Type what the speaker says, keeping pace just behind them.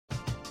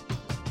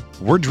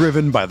We're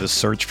driven by the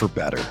search for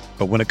better.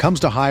 But when it comes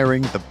to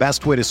hiring, the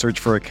best way to search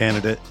for a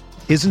candidate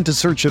isn't to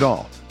search at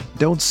all.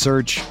 Don't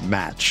search,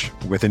 match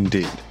with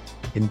Indeed.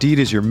 Indeed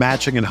is your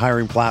matching and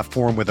hiring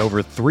platform with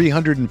over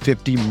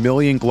 350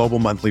 million global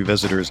monthly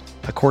visitors,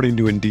 according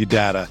to Indeed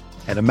data,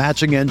 and a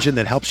matching engine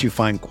that helps you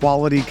find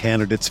quality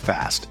candidates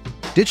fast.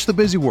 Ditch the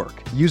busy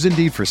work. Use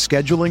Indeed for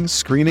scheduling,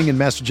 screening, and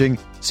messaging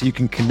so you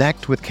can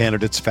connect with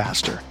candidates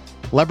faster.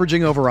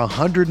 Leveraging over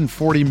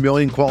 140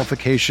 million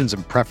qualifications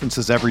and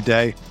preferences every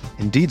day,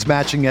 Indeed's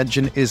matching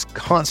engine is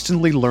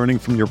constantly learning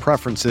from your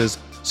preferences,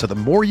 so the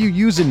more you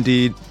use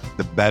Indeed,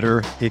 the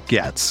better it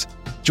gets.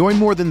 Join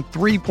more than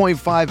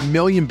 3.5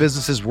 million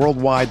businesses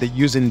worldwide that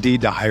use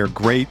Indeed to hire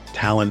great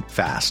talent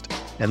fast.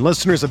 And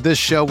listeners of this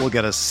show will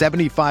get a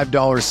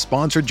 $75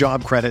 sponsored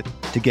job credit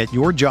to get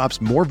your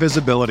jobs more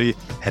visibility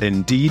at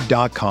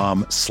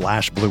Indeed.com/Blue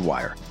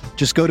Wire.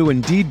 Just go to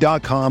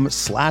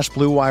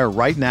Indeed.com/Blue Wire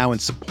right now and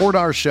support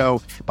our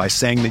show by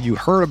saying that you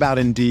heard about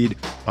Indeed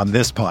on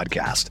this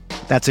podcast.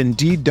 That's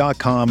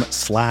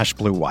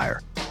Indeed.com/Blue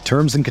Wire.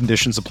 Terms and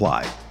conditions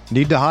apply.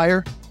 Need to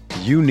hire?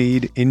 You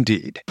need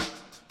Indeed.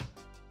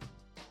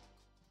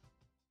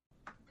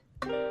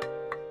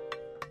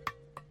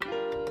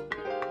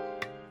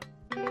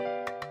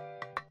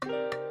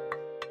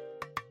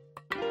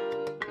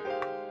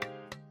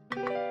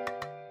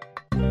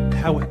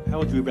 How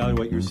would you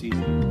evaluate your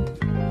season?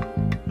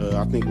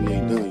 I think we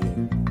ain't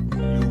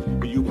done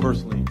But you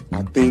personally? yet.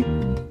 I think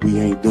we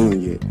ain't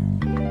done yet.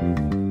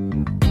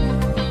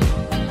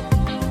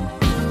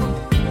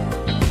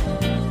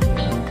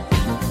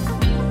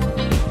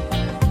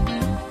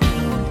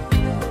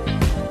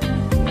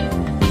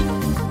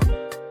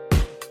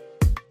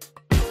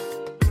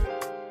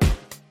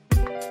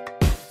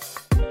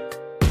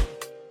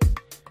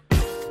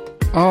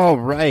 All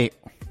right.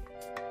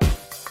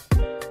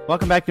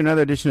 Welcome back to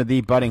another edition of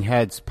the Butting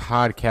Heads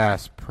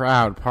podcast,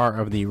 proud part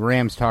of the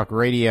Rams Talk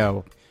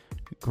Radio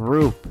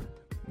group,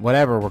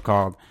 whatever we're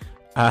called,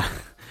 and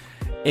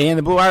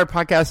the Blue Wire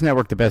Podcast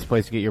Network, the best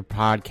place to get your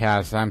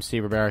podcasts. I'm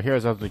Steve Rivera.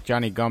 Here's us with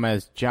Johnny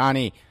Gomez.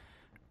 Johnny,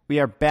 we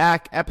are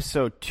back,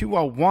 episode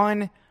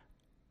 201.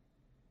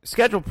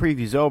 Schedule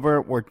preview's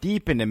over. We're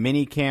deep into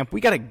mini camp.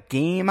 We got a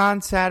game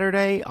on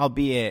Saturday,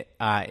 albeit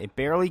it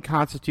barely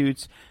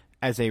constitutes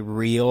as a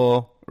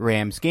real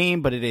Rams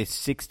game, but it is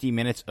 60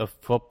 minutes of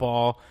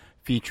football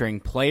featuring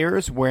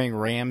players wearing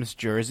Rams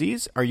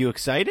jerseys. Are you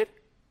excited?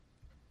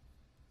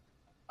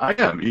 I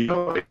am.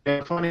 The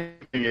funny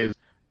thing is,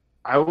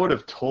 I would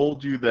have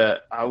told you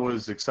that I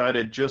was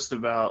excited just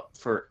about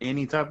for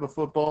any type of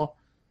football,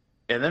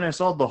 and then I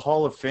saw the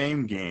Hall of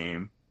Fame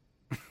game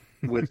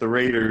with the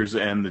Raiders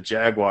and the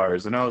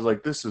Jaguars, and I was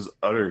like, this is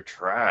utter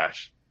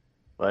trash.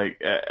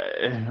 Like,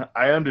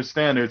 I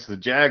understand it's the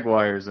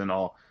Jaguars and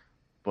all,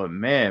 but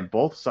man,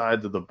 both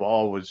sides of the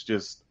ball was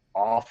just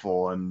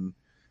awful, and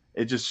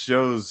it just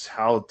shows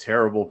how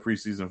terrible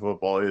preseason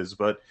football is.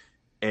 But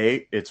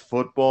it's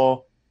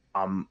football.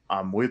 I'm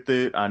with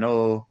it. I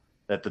know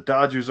that the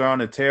Dodgers are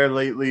on a tear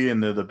lately,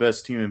 and they're the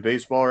best team in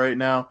baseball right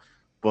now,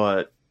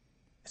 but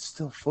it's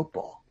still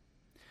football.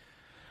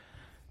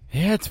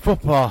 Yeah, it's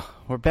football.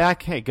 We're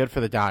back. Hey, good for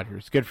the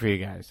Dodgers. Good for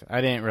you guys. I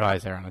didn't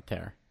realize they were on a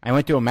tear. I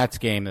went to a Mets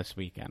game this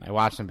weekend. I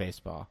watched some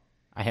baseball.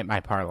 I hit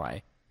my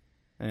parlay.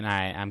 And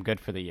I'm good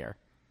for the year.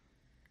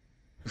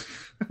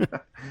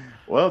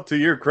 Well, to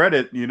your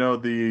credit,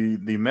 the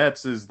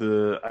Mets is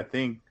I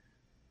think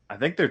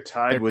they're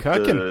tied with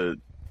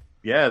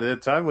they're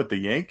tied with the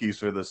Yankees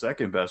for the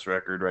second best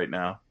record right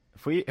now.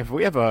 If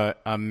we have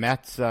a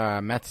Mets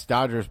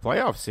Dodgers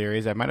playoff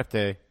series, I might have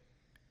to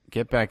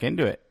get back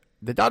into it.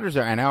 The Dodgers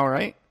are NL,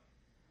 right?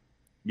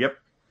 Yep.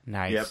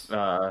 Nice.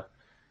 Yep.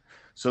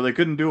 So they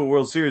couldn't do a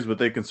World Series, but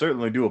they can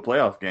certainly do a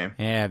playoff game.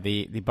 Yeah,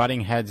 the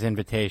Butting Heads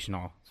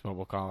Invitational. What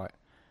we'll call it.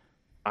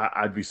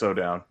 I'd be so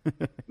down.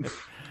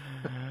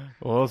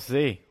 We'll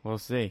see.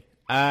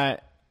 Well,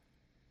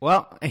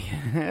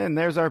 and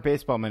there's our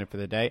baseball minute for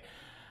the day.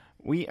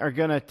 We are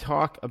going to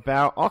talk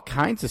about all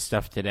kinds of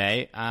stuff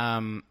today.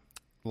 A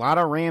lot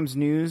of Rams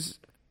news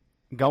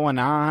going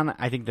on.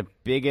 I think the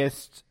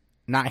biggest,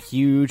 not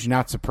huge,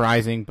 not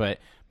surprising, but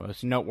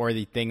most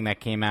noteworthy thing that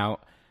came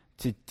out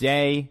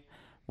today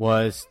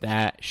was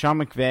that Sean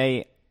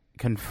McVay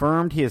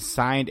confirmed he has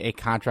signed a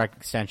contract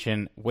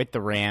extension with the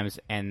Rams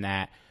and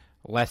that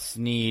Les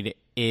Snead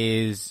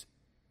is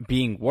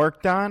being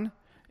worked on.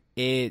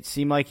 It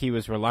seemed like he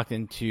was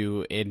reluctant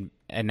to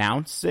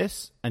announce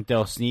this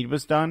until Snead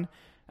was done.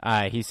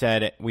 He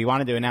said, we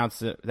wanted to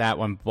announce that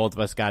when both of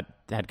us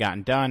had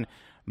gotten done.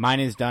 Mine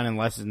is done and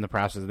Les is in the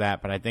process of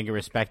that, but I think in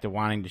respect to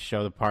wanting to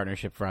show the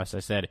partnership for us, I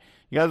said,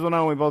 you guys will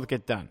know when we both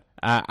get done.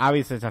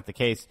 Obviously, it's not the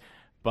case,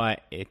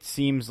 but it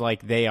seems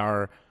like they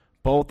are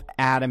both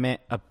adamant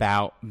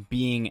about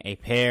being a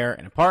pair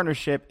and a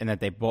partnership, and that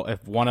they both,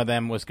 if one of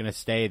them was going to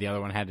stay, the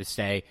other one had to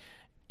stay.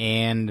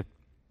 And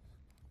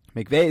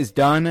McVay is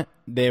done.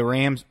 The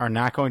Rams are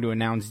not going to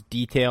announce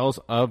details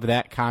of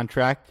that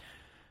contract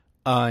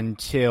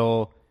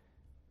until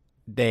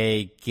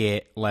they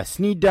get Les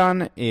Snead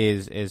done,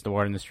 is the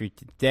word on the street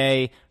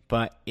today.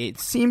 but it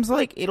seems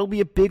like it'll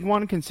be a big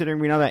one considering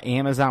we know that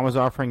Amazon was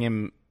offering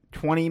him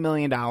 $20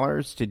 million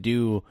to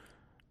do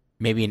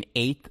maybe an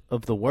eighth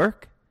of the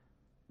work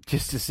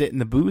just to sit in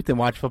the booth and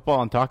watch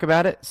football and talk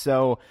about it.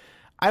 So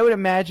I would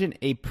imagine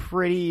a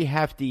pretty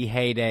hefty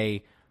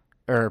payday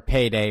for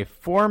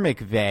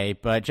McVay.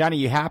 But Johnny,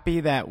 you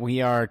happy that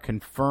we are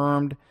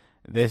confirmed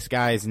this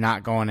guy is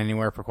not going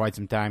anywhere for quite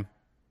some time?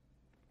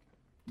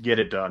 Get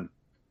it done.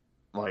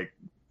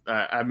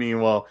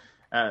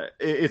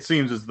 It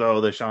seems as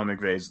though that Sean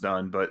McVay's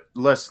done, but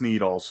Les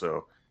Snead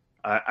also.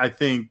 I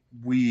think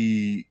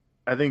you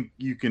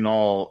can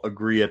all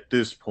agree at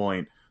this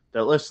point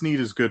that Les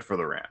Snead is good for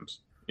the Rams.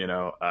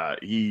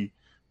 He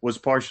was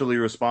partially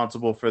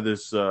responsible for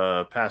this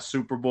past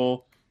Super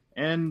Bowl,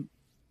 and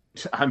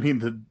I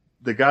mean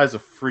the guy's a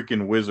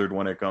freaking wizard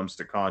when it comes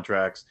to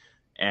contracts,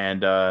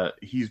 and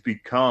he's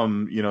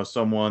become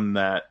someone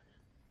that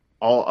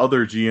all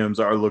other GMs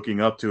are looking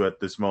up to at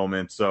this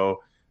moment.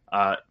 So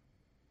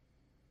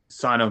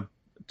sign him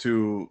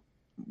to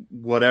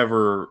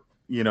whatever,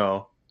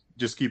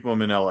 just keep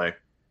him in LA.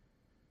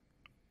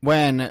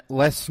 When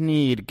Les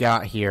Snead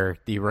got here,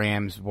 the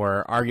Rams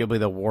were arguably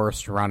the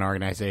worst run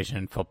organization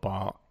in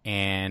football,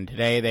 and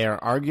today they are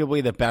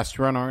arguably the best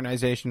run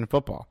organization in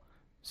football.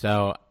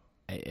 So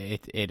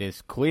it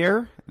is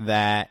clear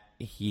that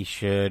he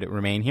should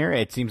remain here.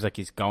 It seems like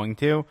he's going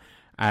to.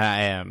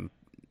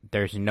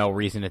 There's no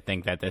reason to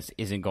think that this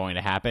isn't going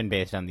to happen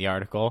based on the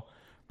article.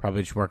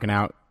 Probably just working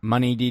out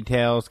money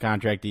details,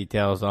 contract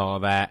details, all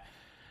of that.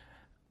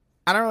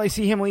 I don't really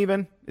see him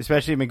leaving,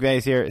 especially if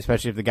McVay's here,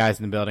 especially if the guys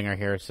in the building are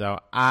here. So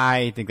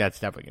I think that's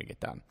definitely going to get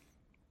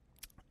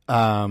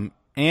done.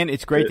 And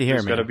it's great to hear,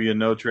 There's got to be a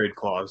no-trade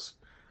clause.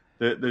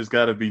 There's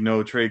got to be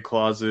no trade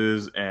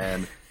clauses,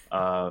 and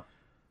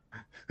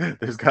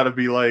there's got to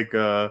be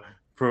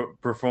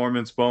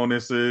performance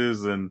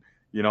bonuses and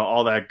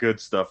all that good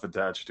stuff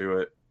attached to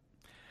it.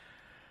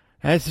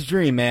 That's a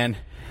dream, man.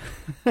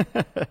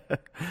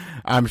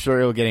 I'm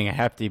sure you're getting a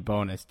hefty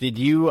bonus. Did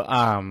you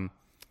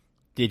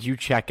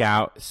check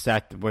out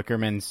Seth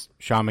Wickerman's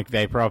Sean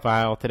McVay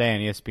profile today on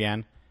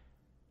ESPN?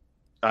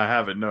 I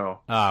haven't,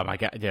 no. Oh, my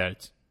God. Yeah,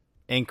 it's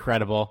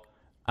incredible.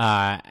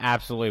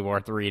 Absolutely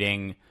worth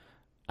reading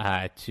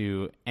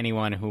to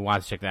anyone who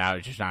wants to check that out.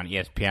 It's just on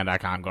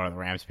ESPN.com. Go to the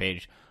Rams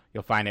page.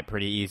 You'll find it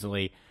pretty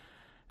easily.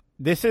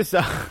 This is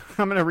I'm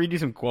going to read you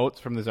some quotes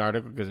from this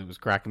article because it was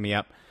cracking me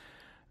up.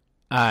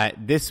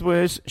 This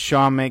was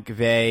Sean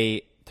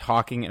McVay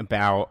talking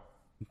about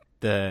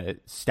the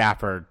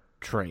Stafford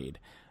trade.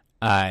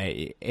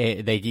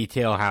 They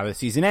detail how the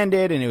season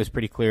ended, and it was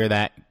pretty clear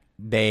that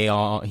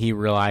he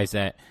realized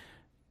that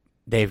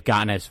they've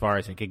gotten as far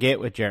as they could get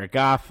with Jared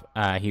Goff.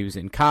 He was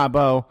in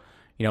Cabo,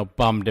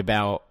 bummed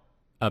about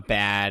a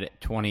bad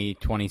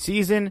 2020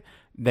 season.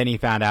 Then he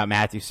found out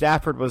Matthew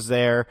Stafford was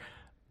there.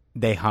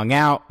 They hung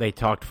out. They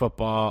talked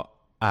football.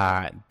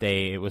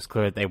 It was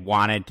clear that they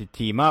wanted to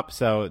team up.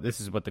 So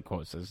this is what the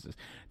quote says: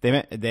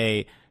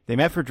 They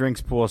met for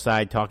drinks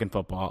poolside, talking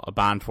football. A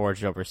bond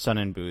forged over sun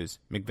and booze.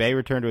 McVay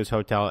returned to his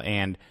hotel,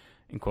 and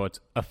in quotes,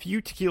 a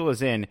few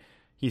tequilas in,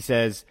 he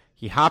says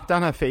he hopped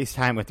on a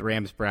FaceTime with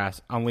Rams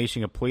brass,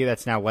 unleashing a plea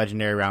that's now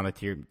legendary around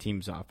the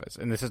team's office.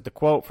 And this is the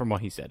quote from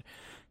what he said.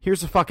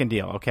 Here's the fucking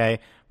deal, okay?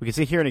 We can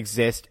sit here and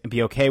exist and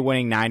be okay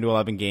winning 9 to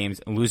 11 games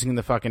and losing in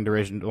the fucking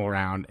divisional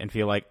round and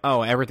feel like,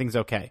 oh, everything's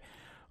okay.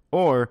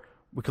 Or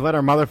we could let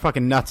our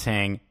motherfucking nuts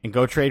hang and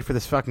go trade for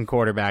this fucking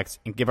quarterbacks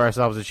and give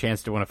ourselves a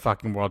chance to win a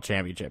fucking world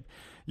championship.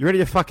 You ready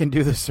to fucking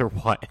do this or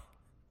what?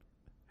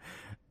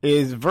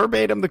 Is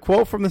verbatim the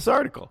quote from this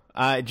article.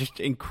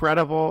 Just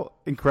incredible,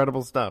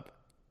 incredible stuff.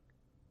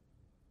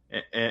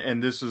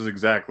 And this is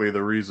exactly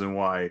the reason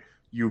why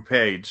you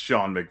paid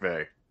Sean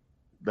McVay.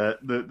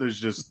 There's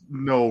just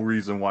no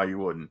reason why you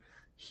wouldn't.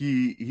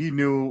 He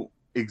knew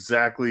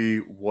exactly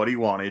what he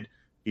wanted.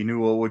 He knew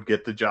what would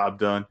get the job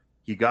done.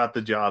 He got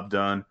the job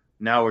done.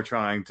 Now we're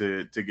trying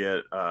to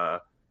get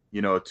a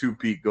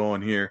two-peat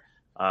going here.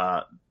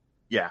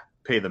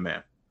 Pay the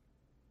man.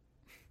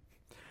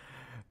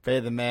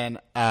 Pay the man.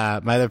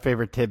 My other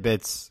favorite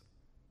tidbits.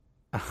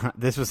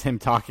 This was him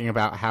talking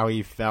about how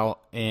he felt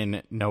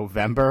in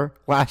November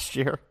last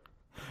year.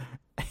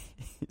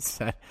 He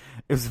said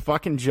it was a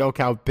fucking joke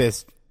how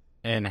pissed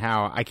and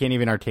how I can't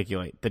even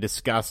articulate the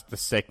disgust, the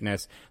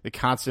sickness, the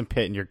constant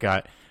pit in your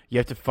gut. You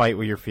have to fight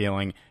what you're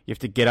feeling. You have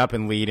to get up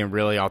and lead and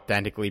really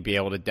authentically be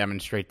able to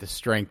demonstrate the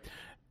strength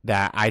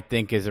that I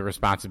think is a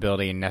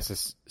responsibility and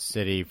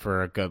necessity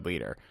for a good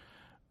leader.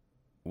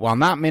 While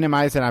not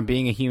minimizing on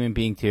being a human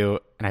being too,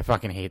 and I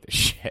fucking hate this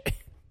shit.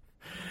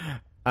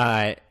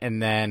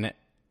 And then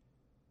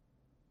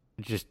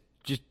just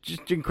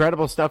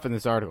incredible stuff in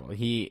this article.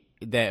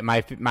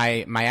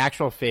 My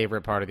actual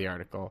favorite part of the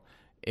article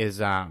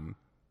is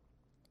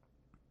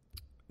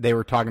they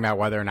were talking about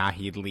whether or not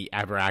he'd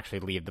ever actually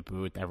leave the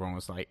booth. Everyone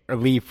was like, or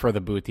leave for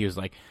the booth. He was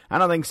like, I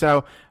don't think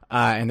so.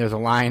 And there's a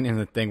line in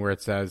the thing where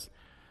it says,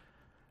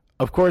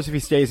 Of course, if he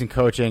stays in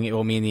coaching, it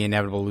will mean the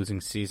inevitable losing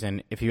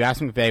season. If you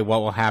ask McVay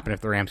what will happen if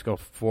the Rams go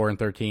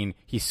 4-13,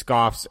 he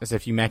scoffs as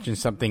if you mentioned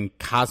something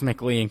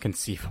cosmically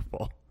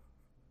inconceivable.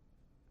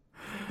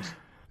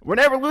 We're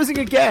never losing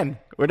again.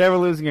 We're never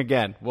losing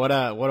again. What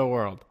a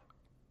world.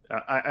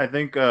 I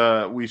think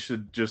we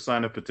should just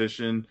sign a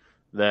petition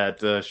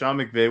that Sean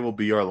McVay will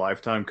be our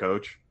lifetime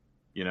coach.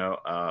 You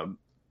know,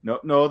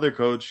 no other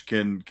coach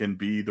can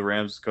be the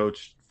Rams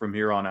coach from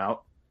here on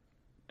out,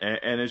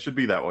 and it should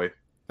be that way.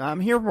 I'm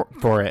here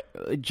for it.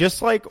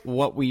 Just like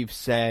what we've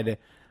said,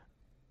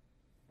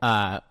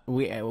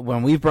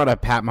 when we've brought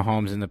up Pat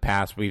Mahomes in the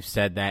past, we've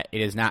said that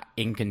it is not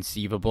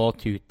inconceivable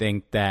to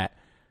think that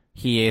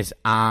he is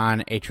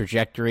on a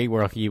trajectory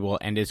where he will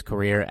end his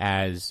career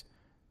as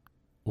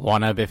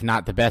one of, if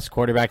not the best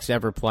quarterbacks to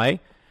ever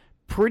play.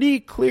 Pretty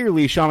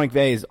clearly, Sean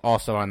McVay is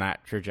also on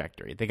that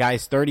trajectory. The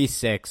guy's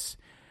 36,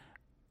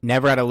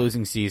 never had a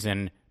losing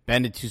season,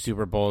 been to 2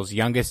 Super Bowls,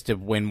 youngest to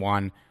win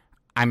one.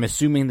 I'm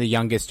assuming the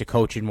youngest to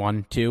coach in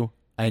one, too,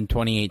 in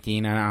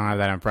 2018. I don't have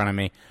that in front of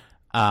me.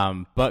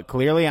 But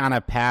clearly on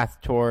a path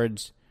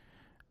towards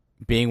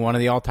being one of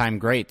the all-time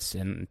greats.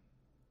 And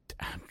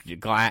he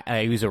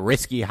was a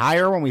risky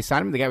hire when we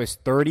signed him. The guy was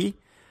 30.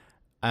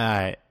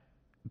 But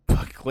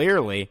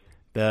clearly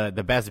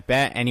the best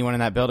bet anyone in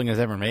that building has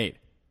ever made.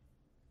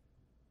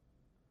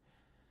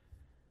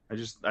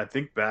 I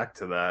think back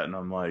to that, and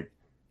I'm like,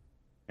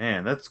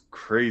 man, that's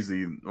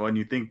crazy. When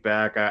you think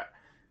back,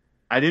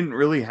 I didn't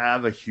really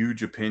have a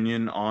huge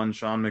opinion on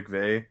Sean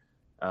McVay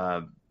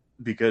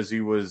because he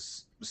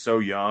was so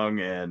young,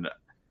 and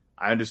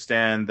I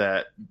understand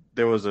that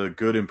there was a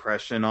good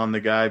impression on the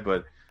guy,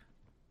 but,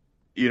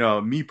 you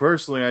know, me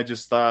personally, I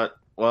just thought,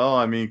 well,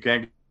 I mean,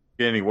 can't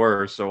get any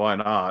worse, so why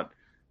not?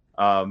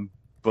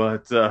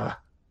 But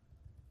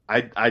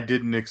I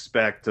didn't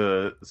expect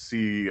to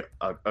see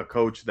a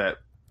coach that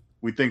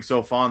we think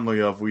so fondly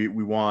of. We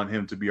want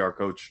him to be our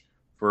coach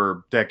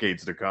for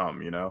decades to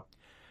come, you know?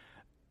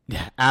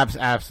 Yeah,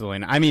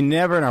 absolutely. I mean,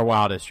 never in our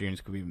wildest dreams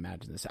could we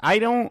imagine this. I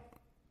don't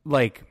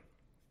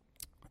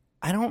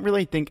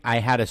really think I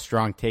had a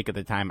strong take at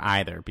the time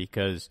either,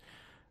 because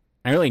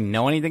I didn't really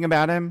know anything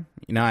about him.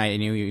 You know, I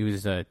knew he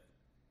was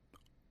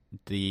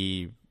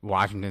the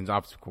Washington's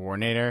offensive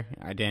coordinator.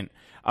 I didn't.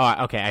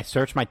 Oh, okay. I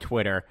searched my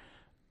Twitter.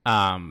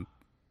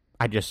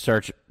 I just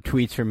searched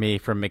tweets from me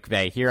from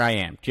McVay. Here I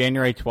am,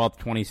 January 12th,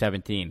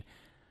 2017.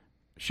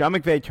 Sean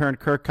McVay turned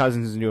Kirk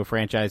Cousins into a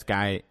franchise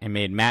guy and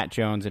made Matt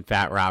Jones and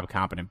Fat Rob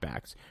competent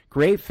backs.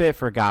 Great fit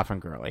for Goff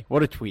and Gurley.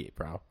 What a tweet,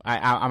 bro.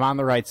 I'm on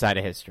the right side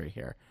of history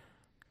here.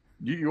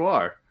 You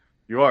are.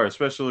 You are,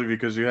 especially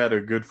because you had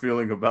a good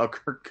feeling about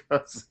Kirk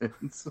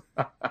Cousins.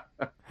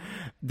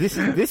 This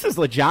is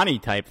LaJohny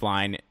type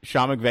line.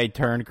 Sean McVay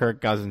turned Kirk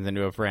Cousins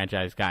into a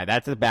franchise guy.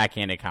 That's a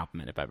backhanded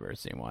compliment if I've ever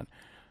seen one.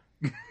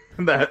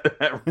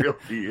 that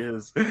really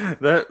is.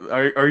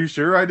 Are you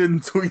sure I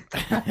didn't tweet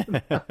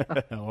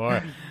that?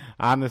 Or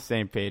on the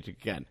same page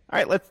again. All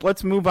right,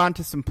 let's move on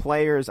to some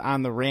players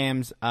on the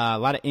Rams. A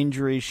lot of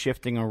injuries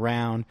shifting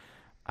around.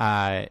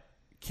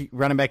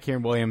 Running back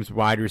Kieran Williams,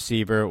 wide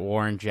receiver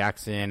Warren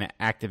Jackson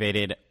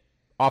activated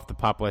off the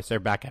PUP list.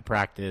 They're back at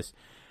practice.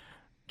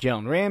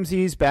 Jalen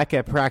Ramsey's back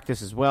at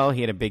practice as well.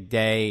 He had a big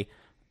day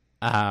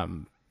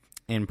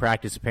in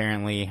practice,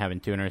 apparently,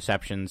 having 2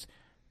 interceptions.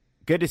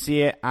 Good to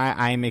see it.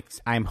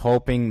 I'm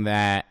hoping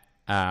that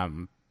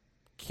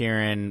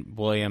Kieran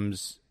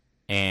Williams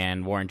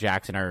and Warren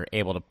Jackson are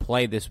able to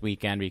play this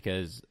weekend,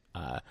 because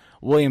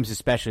Williams,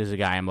 especially, is a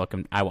guy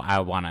I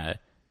want to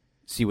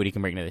see what he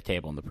can bring to the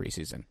table in the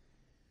preseason.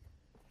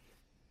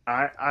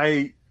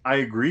 I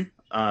agree.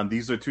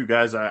 These are 2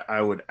 guys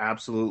I would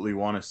absolutely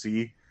want to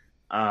see.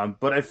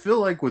 But I feel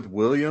like with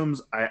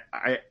Williams,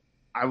 I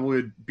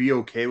would be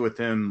okay with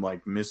him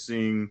like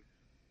missing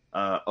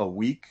a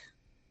week.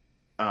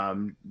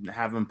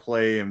 Have him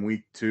play in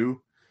week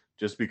 2,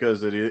 just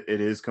because it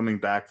is coming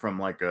back from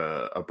like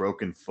a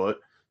broken foot.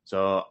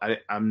 So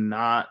I'm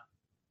not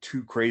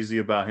too crazy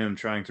about him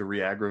trying to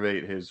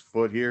re-aggravate his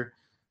foot here.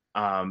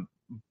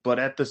 But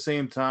at the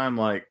same time,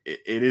 like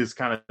it is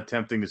kind of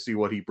tempting to see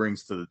what he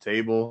brings to the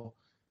table,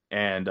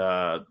 and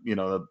you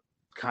know,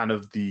 kind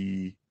of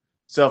the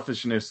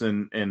selfishness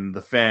in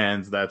the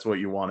fans. That's what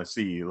you want to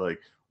see, like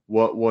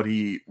what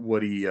he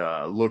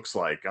looks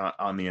like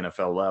on the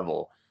NFL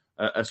level.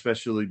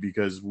 Especially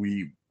because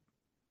we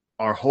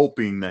are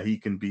hoping that he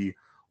can be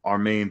our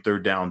main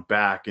third down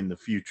back in the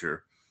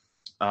future.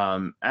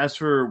 As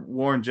for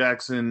Warren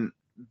Jackson,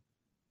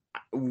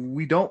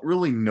 we don't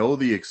really know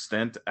the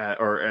extent,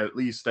 or at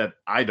least that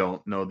I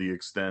don't know the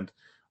extent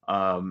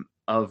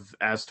of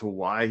as to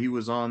why he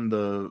was on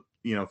the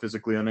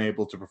physically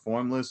unable to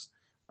perform list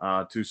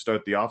to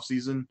start the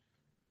offseason.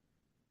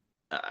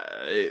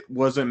 It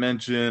wasn't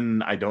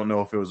mentioned. I don't know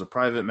if it was a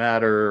private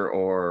matter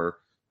or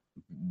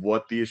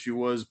what the issue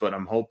was, but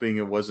I'm hoping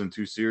it wasn't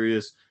too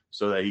serious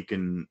so that he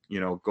can,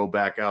 go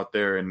back out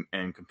there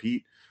and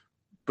compete.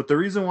 But the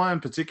reason why I'm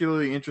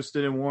particularly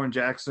interested in Warren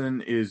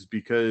Jackson is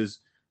because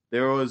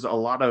there was a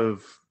lot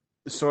of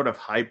sort of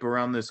hype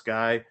around this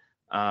guy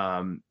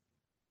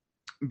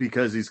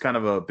because he's kind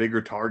of a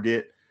bigger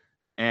target.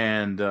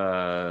 And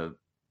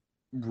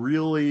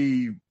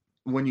really,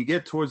 when you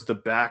get towards the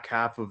back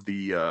half of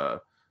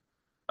the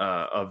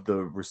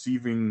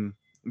receiving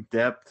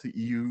depth,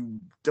 you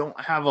don't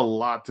have a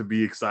lot to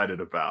be excited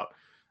about.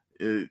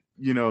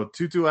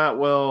 Tutu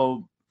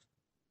Atwell,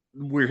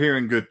 we're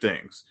hearing good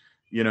things.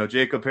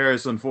 Jacob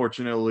Harris,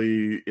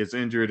 unfortunately, is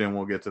injured, and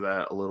we'll get to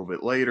that a little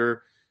bit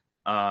later.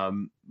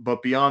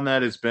 But beyond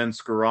that is Ben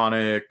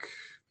Skoranek.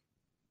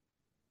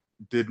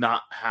 Did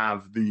not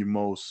have the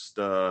most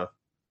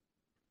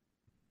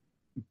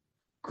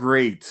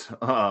great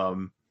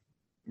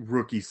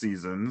rookie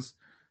seasons.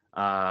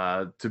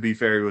 To be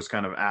fair, he was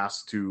kind of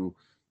asked to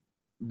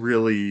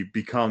really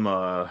become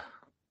a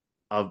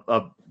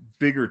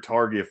bigger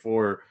target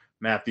for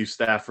Matthew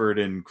Stafford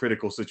in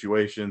critical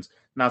situations.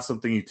 Not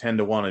something you tend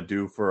to want to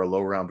do for a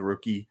low-round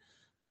rookie,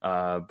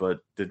 but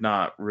did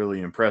not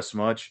really impress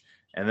much.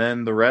 And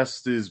then the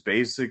rest is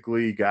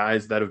basically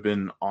guys that have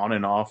been on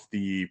and off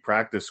the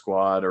practice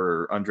squad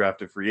or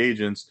undrafted free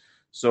agents.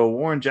 So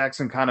Warren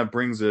Jackson kind of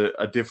brings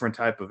a different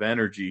type of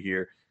energy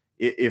here.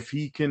 If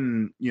he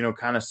can,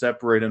 kind of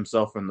separate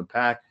himself from the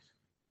pack,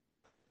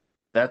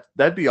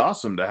 that'd be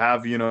awesome to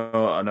have,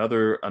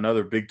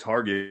 another big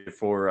target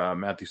for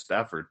Matthew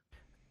Stafford.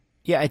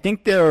 Yeah, I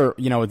think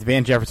with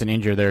Van Jefferson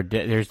injured,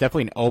 there's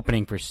definitely an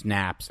opening for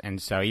snaps.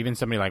 And so even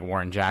somebody like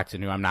Warren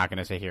Jackson, who I'm not going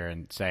to sit here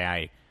and say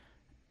I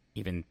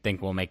even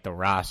think will make the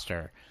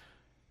roster,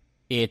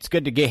 it's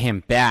good to get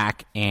him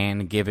back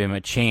and give him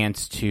a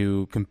chance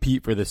to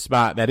compete for the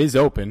spot that is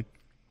open.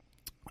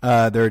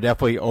 There are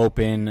definitely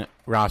open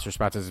roster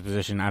spots as a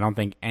position. I don't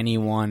think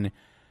anyone...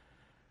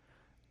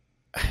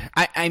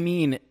 I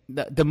mean,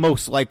 the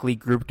most likely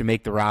group to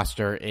make the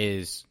roster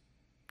is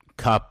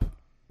Kupp,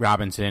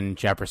 Robinson,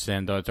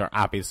 Jefferson. Those are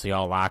obviously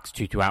all locks.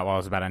 Tutu Atwell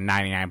is about a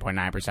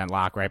 99.9%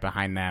 lock. Right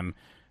behind them,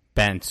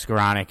 Ben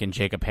Skoranek and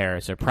Jacob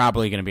Harris are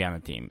probably going to be on the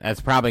team. That's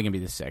probably going to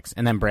be the six.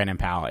 And then Brandon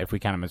Powell, if we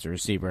count him as a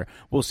receiver.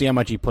 We'll see how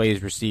much he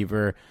plays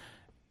receiver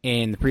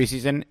in the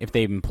preseason. If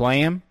they even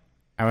play him,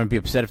 I wouldn't be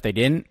upset if they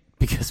didn't,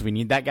 because we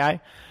need that guy.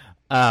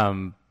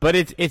 But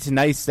it's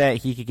nice that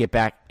he could get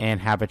back and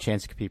have a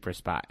chance to compete for a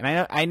spot.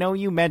 And I know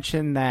you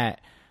mentioned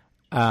that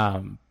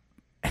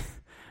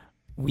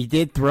we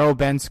did throw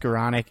Ben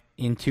Skoranek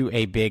into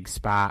a big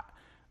spot,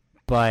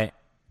 but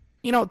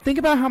think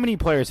about how many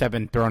players have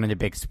been thrown into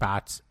big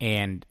spots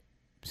and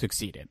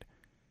succeeded.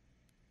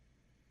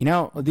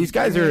 These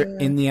guys are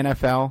in the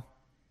NFL.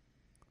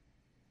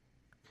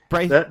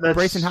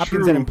 Bryson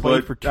Hopkins hadn't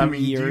played for 2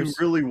 years.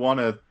 Do you really want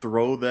to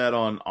throw that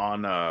on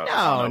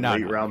a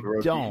late round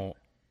rookie? Don't.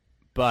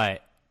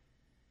 But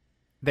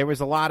there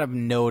was a lot of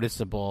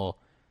noticeable,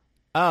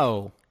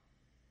 that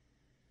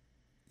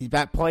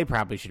play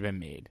probably should have been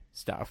made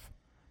stuff.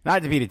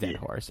 Not to beat a dead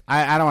horse.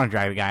 I don't want to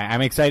drive a guy.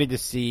 I'm excited to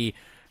see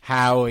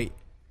how...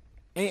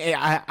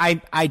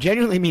 I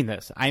genuinely mean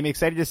this. I'm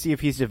excited to see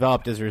if he's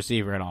developed as a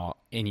receiver at all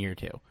in year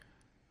 2.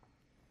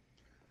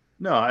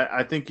 No,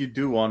 I think you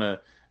do want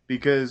to,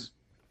 because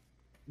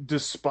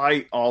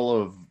despite all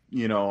of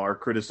our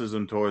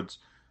criticism towards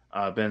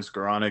Ben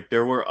Skoranek,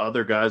 there were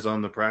other guys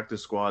on the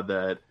practice squad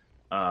that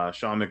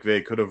Sean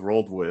McVay could have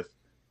rolled with,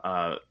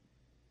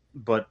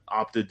 but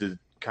opted to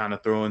kind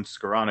of throw in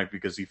Skoranek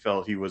because he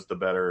felt he was the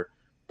better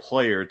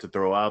player to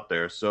throw out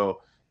there.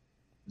 So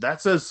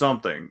that says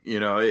something.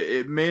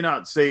 It may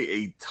not say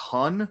a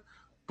ton,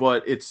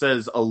 but it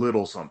says a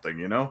little something,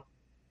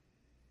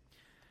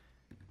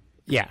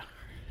 Yeah.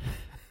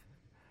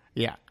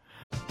 Yeah.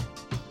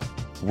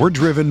 We're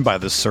driven by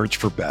the search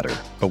for better.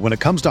 But when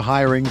it comes to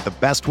hiring, the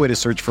best way to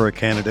search for a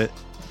candidate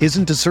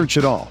isn't to search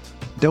at all.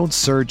 Don't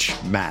search,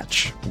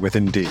 match with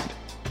Indeed.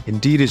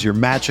 Indeed is your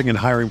matching and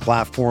hiring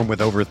platform with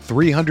over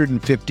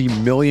 350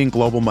 million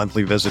global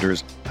monthly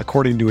visitors,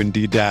 according to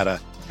Indeed data,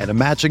 and a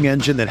matching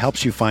engine that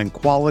helps you find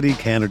quality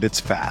candidates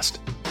fast.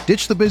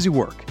 Ditch the busy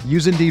work.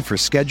 Use Indeed for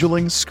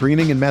scheduling,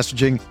 screening, and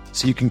messaging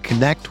so you can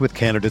connect with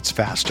candidates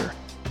faster.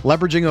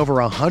 Leveraging over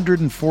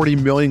 140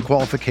 million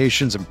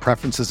qualifications and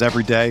preferences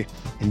every day,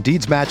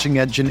 Indeed's matching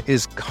engine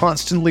is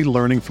constantly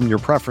learning from your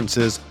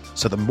preferences,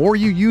 so the more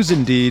you use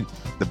Indeed,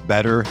 the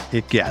better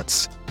it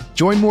gets.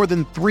 Join more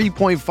than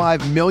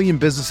 3.5 million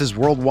businesses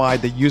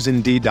worldwide that use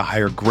Indeed to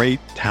hire great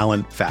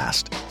talent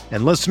fast.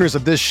 And listeners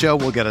of this show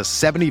will get a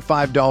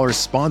 $75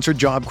 sponsored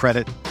job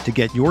credit to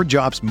get your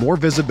jobs more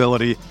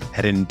visibility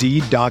at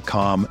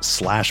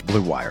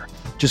Indeed.com/Blue Wire.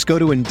 Just go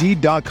to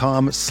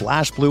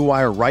Indeed.com/Blue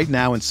Wire right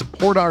now and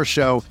support our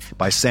show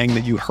by saying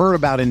that you heard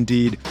about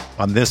Indeed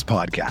on this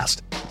podcast.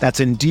 That's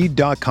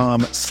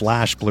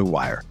Indeed.com/Blue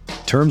Wire.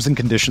 Terms and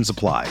conditions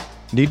apply.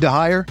 Need to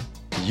hire?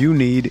 You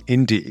need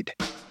Indeed.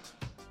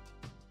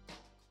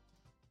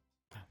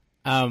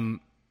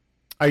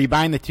 Are you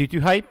buying the Tutu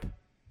hype?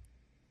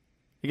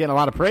 You're getting a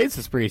lot of praise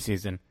this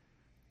preseason.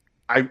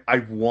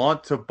 I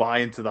want to buy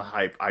into the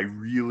hype. I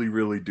really,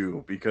 really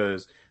do,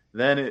 because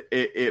then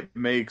it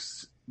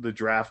makes the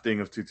drafting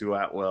of Tutu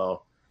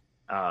Atwell,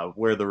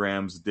 where the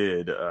Rams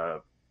did,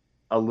 a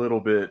little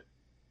bit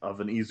of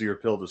an easier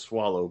pill to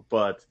swallow.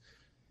 But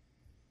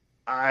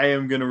I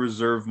am going to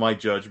reserve my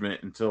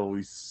judgment until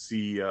we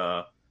see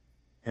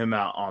him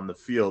out on the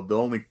field. The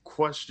only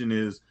question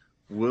is,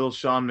 will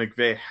Sean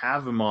McVay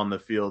have him on the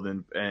field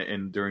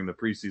and during the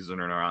preseason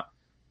or not?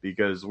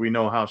 Because we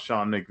know how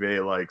Sean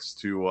McVay likes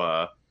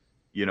to,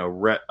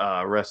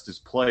 rest his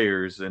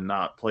players and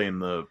not play in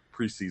the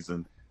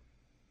preseason.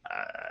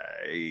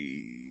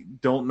 I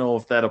don't know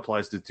if that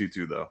applies to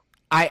Tutu though.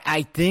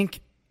 I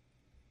think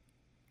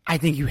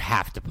you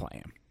have to play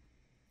him.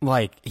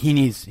 Like he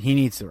needs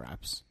the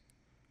reps.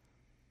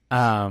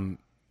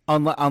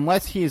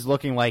 Unless he is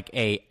looking like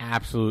a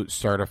absolute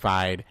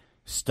certified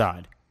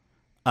stud.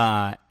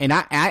 And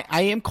I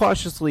am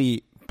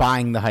cautiously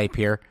buying the hype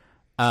here.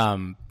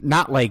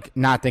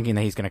 Not thinking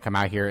that he's going to come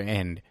out here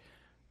and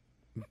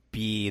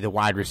be the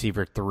wide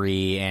receiver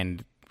 3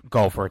 and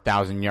go for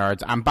 1,000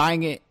 yards. I'm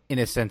buying it in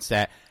a sense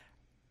that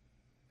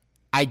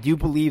I do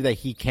believe that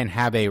he can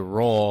have a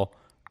role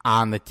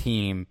on the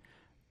team,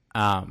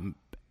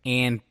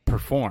 and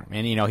perform.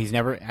 And, he's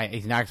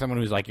not someone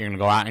who's like, you're going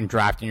to go out and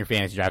draft in your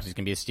fantasy drafts. He's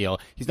going to be a steal.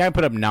 He's not going to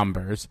put up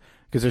numbers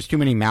because there's too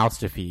many mouths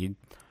to feed.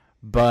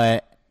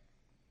 But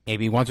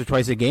maybe once or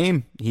twice a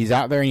game, he's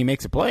out there and he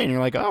makes a play, and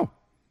you're like, oh,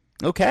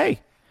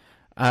 okay.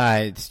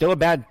 It's still a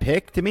bad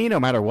pick to me no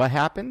matter what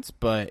happens,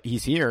 but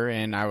he's here,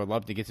 and I would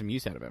love to get some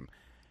use out of him.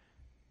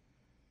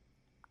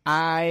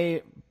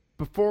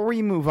 Before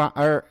we move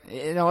on,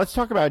 let's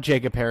talk about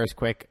Jacob Harris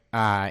quick.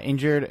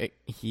 Injured.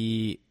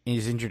 He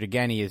is injured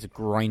again. He has a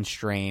groin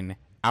strain,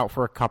 out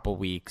for a couple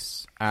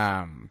weeks.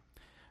 Not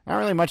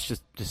really much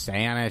to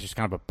say on it. It's just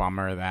kind of a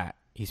bummer that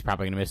he's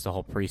probably going to miss the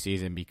whole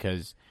preseason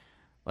because,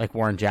 like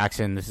Warren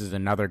Jackson, this is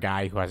another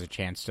guy who has a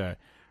chance to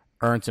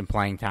earn some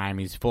playing time.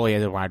 He's fully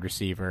as a wide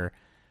receiver.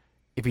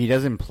 If he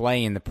doesn't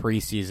play in the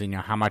preseason,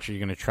 how much are you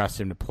going to trust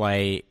him to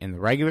play in the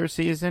regular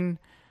season?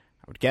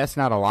 I would guess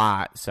not a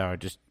lot. So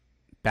just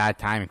bad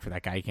timing for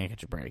that guy. He can't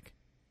catch a break.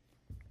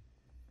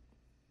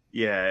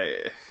 Yeah.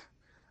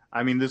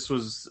 I mean, this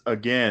is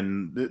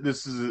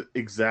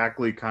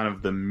exactly kind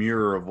of the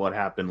mirror of what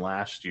happened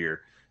last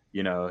year.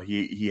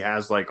 He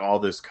has like all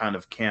this kind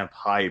of camp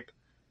hype,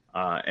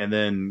 and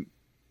then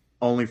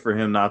only for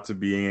him not to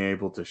be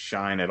able to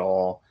shine at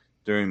all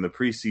during the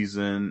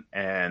preseason.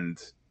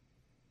 And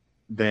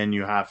then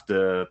you have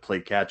to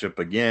play catch up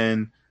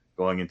again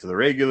going into the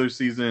regular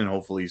season.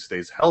 Hopefully he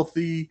stays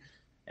healthy.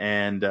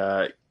 And,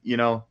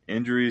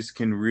 injuries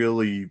can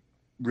really,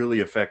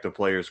 really affect a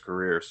player's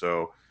career.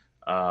 So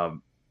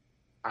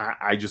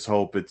I just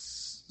hope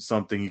it's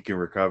something he can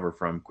recover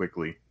from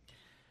quickly.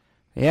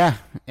 Yeah,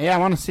 I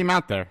want to see him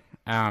out there.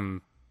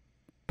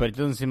 But it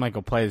doesn't seem like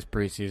he'll play this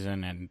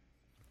preseason, and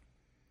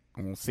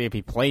we'll see if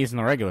he plays in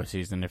the regular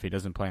season if he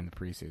doesn't play in the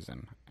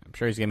preseason. I'm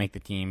sure he's going to make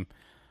the team.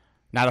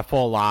 Not a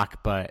full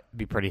lock, but it'd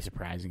be pretty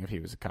surprising if he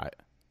was a cut.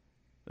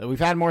 We've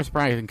had more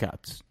surprising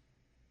cuts,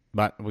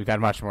 but we've had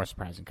much more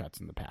surprising cuts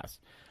in the past.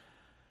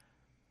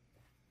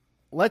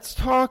 Let's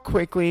talk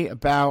quickly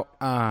about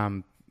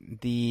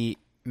the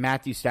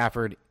Matthew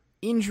Stafford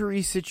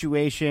injury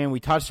situation. We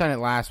touched on it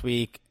last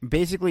week.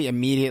 Basically,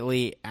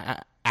 immediately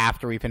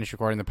after we finished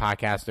recording the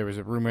podcast, there was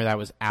a rumor that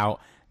was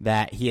out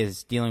that he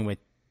is dealing with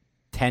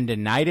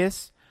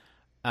tendonitis.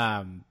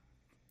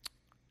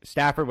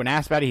 Stafford, when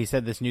asked about it, he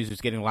said this news was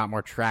getting a lot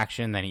more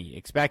traction than he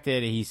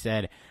expected. He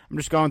said, I'm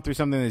just going through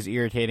something that's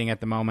irritating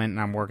at the moment,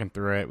 and I'm working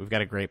through it. We've got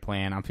a great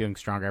plan. I'm feeling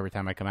stronger every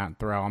time I come out and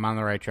throw. I'm on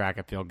the right track.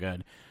 I feel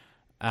good.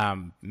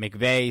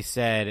 McVay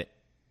said,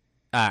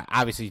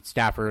 obviously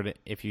Stafford,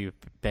 if you've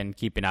been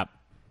keeping up,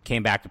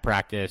 came back to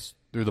practice,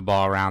 threw the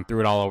ball around, threw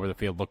it all over the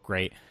field, looked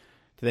great.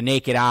 To the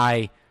naked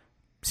eye,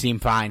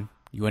 seemed fine.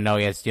 You wouldn't know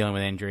he was dealing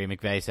with injury.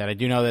 McVay said, I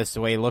do know this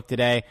the way he looked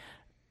today.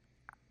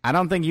 I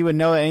don't think you would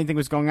know that anything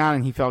was going on,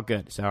 and he felt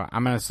good. So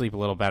I'm going to sleep a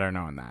little better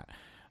knowing that.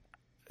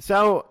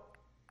 So,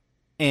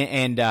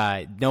 and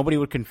nobody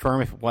would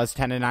confirm if it was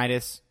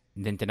tendonitis.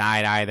 Didn't deny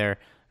it either.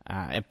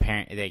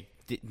 Apparently,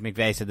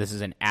 McVay said this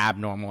is an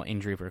abnormal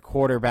injury for a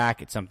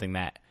quarterback. It's something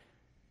that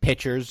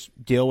pitchers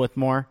deal with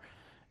more.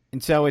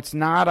 And so it's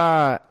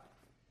not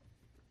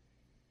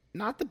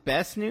the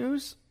best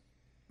news,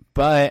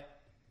 but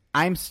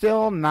I'm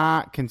still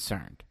not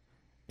concerned,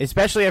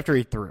 especially after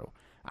he threw.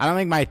 I don't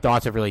think my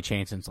thoughts have really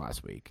changed since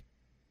last week.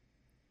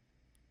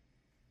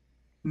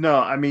 No,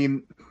 I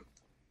mean,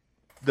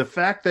 the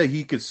fact that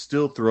he could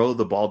still throw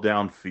the ball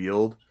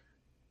downfield,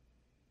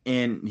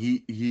 and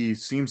he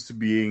seems to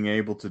being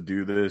able to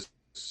do this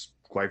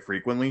quite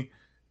frequently,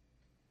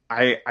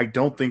 I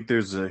don't think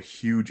there's a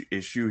huge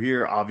issue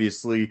here.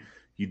 Obviously,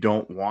 you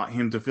don't want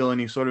him to feel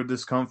any sort of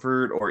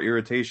discomfort or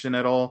irritation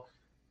at all,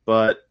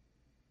 but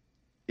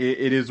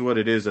it is what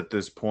it is at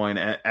this point.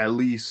 At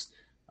least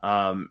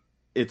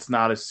it's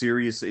not a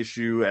serious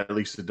issue. At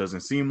least it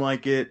doesn't seem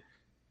like it.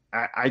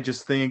 I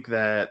just think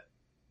that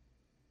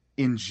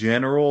in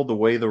general, the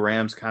way the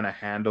Rams kind of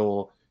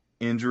handle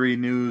injury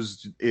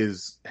news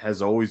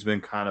has always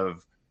been kind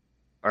of,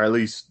 or at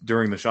least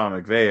during the Sean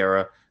McVay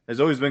era, has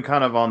always been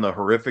kind of on the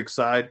horrific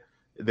side.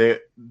 Their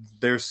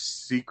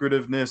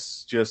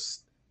secretiveness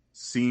just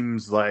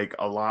seems like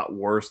a lot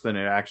worse than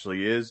it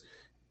actually is.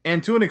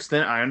 And to an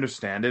extent, I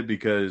understand it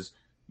because,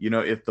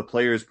 if the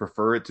players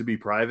prefer it to be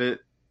private,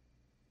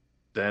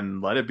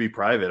 then let it be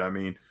private. I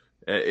mean,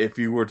 if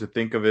you were to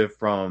think of it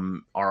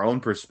from our own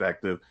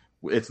perspective,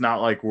 it's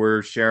not like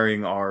we're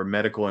sharing our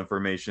medical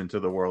information to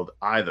the world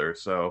either.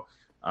 So,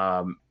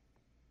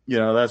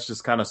 that's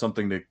just kind of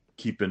something to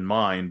keep in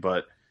mind.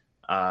 But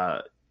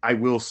I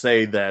will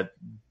say that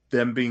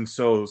them being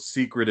so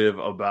secretive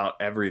about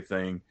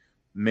everything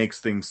makes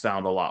things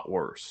sound a lot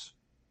worse.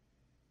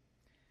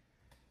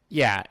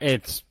 Yeah,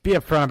 it's be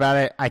upfront about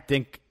it. I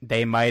think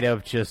they might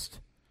have just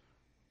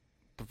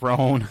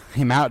thrown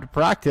him out to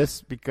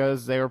practice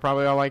because they were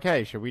probably all like,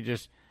 hey, should we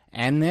just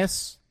end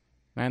this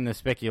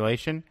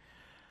speculation?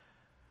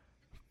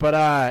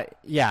 But,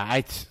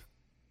 yeah,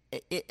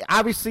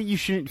 obviously you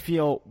shouldn't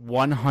feel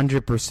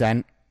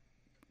 100%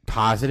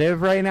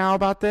 positive right now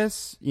about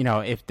this.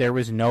 If there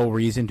was no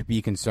reason to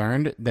be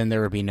concerned, then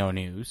there would be no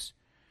news.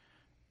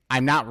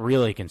 I'm not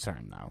really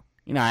concerned, though.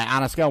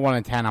 On a scale of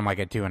 1 to 10, I'm like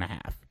a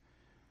 2.5.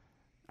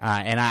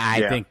 And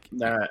I think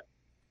that.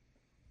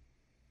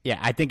 Yeah,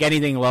 I think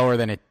anything lower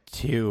than a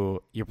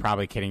 2, you're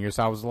probably kidding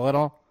yourselves a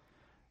little.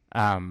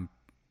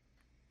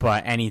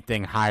 But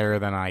anything higher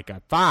than like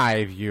a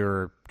 5,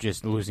 you're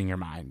just losing your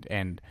mind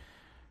and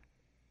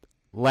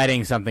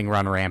letting something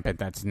run rampant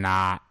that's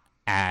not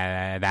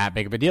that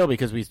big of a deal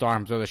because we saw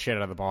him throw the shit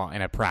out of the ball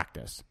in a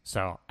practice.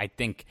 So I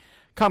think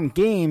come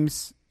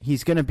games,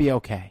 he's going to be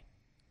okay.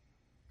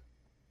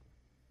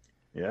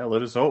 Yeah,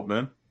 let us hope,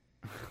 man.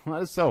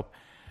 Let us hope.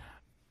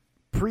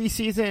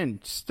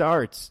 Preseason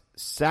starts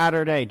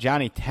Saturday,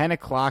 Johnny, 10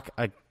 o'clock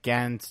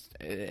against,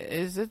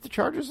 is it the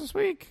Chargers this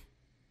week?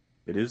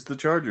 It is the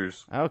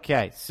Chargers.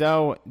 Okay,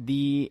 so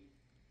the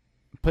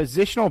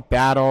positional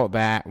battle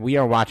that we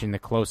are watching the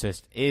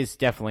closest is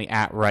definitely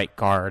at right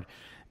guard.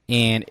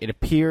 And it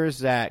appears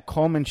that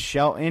Coleman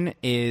Shelton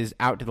is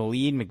out to the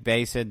lead.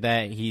 McVay said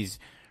that he's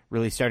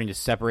really starting to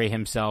separate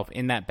himself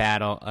in that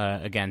battle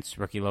against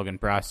rookie Logan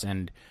Bruss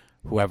and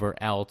whoever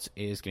else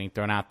is getting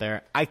thrown out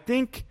there. I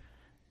think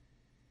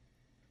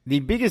the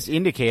biggest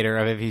indicator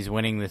of if he's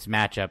winning this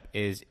matchup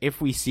is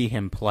if we see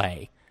him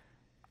play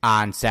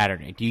on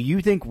Saturday. Do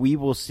you think we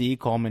will see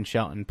Coleman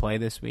Shelton play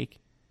this week?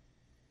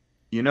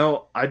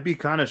 I'd be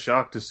kind of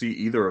shocked to see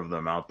either of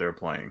them out there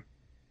playing.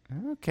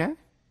 Okay.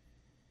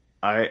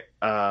 The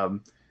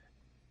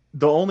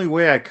only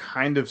way I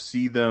kind of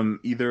see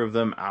either of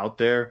them out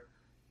there,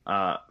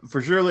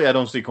 for surely I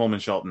don't see Coleman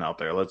Shelton out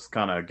there. Let's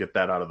kind of get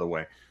that out of the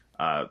way.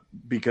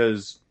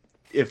 Because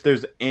if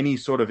there's any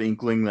sort of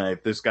inkling that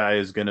if this guy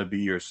is going to be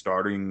your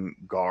starting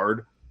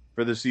guard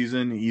for the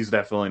season, he's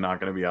definitely not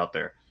going to be out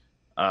there.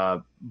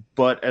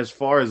 But as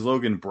far as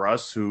Logan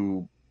Bruss,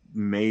 who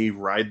may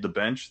ride the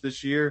bench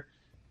this year,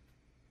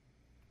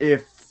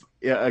 if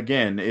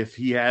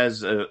he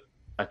has a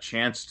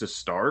chance to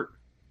start,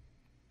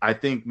 I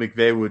think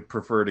McVay would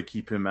prefer to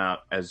keep him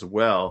out as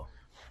well.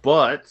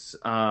 But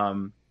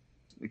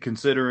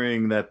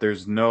considering that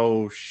there's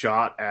no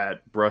shot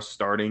at Bruss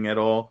starting at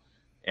all,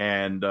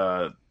 and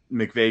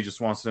McVay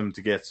just wants him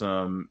to get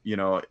some,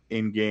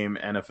 in-game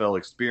NFL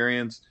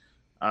experience,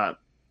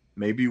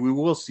 maybe we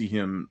will see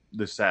him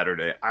this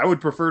Saturday. I would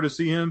prefer to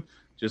see him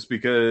just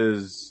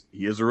because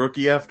he is a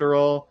rookie after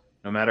all.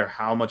 No matter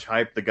how much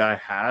hype the guy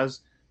has,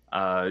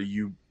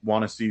 you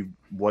want to see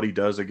what he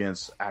does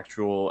against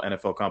actual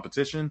NFL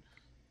competition.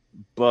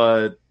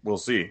 But we'll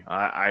see.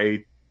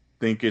 I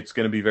think it's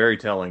going to be very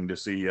telling to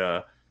see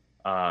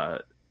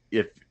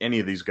if any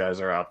of these guys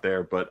are out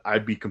there. But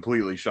I'd be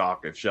completely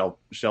shocked if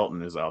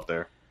Shelton is out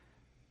there.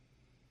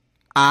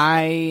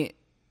 I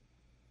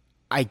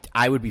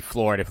would be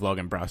floored if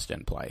Logan Bruss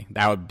didn't play.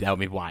 That would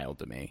be wild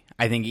to me.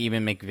 I think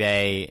even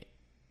McVay,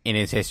 in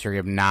his history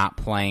of not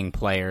playing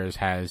players,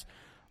 has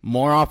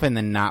more often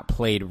than not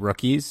played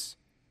rookies.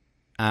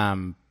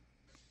 Cam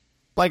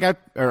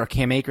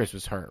Akers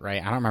was hurt,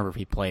 right? I don't remember if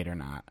he played or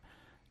not.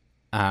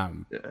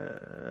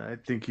 I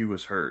think he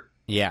was hurt.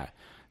 Yeah.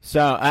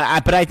 So,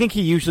 but I think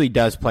he usually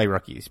does play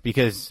rookies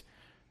because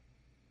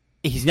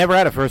he's never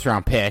had a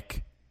first-round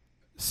pick.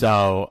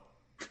 So,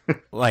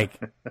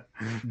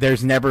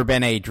 there's never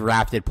been a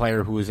drafted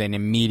player who was an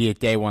immediate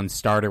day one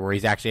starter where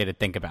he's actually had to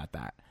think about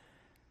that.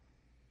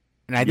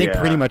 And I think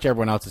pretty much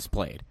everyone else has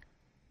played.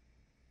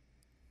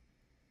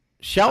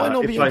 Shelton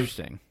will be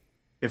interesting.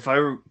 If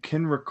I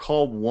can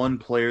recall one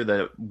player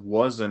that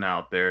wasn't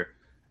out there,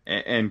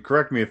 and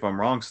correct me if I'm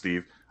wrong,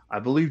 Steve, I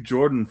believe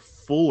Jordan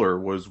Fuller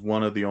was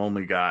one of the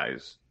only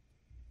guys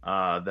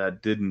that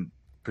didn't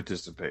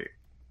participate.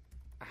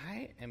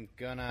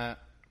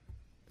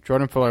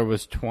 Jordan Fuller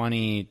was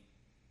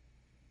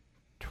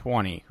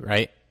 2020,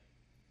 right?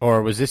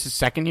 Or was this his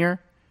second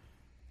year?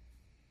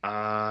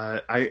 I'm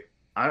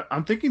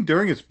thinking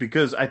during it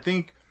because I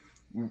think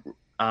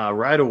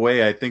right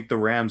away I think the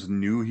Rams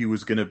knew he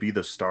was going to be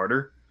the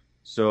starter,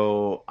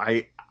 so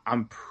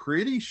I'm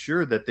pretty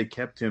sure that they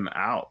kept him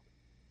out.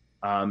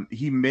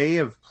 He may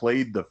have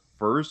played the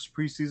first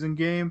preseason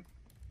game,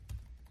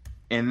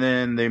 and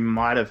then they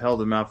might have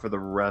held him out for the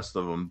rest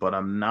of them, but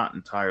I'm not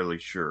entirely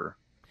sure.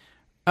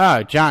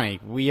 Johnny,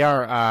 we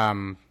are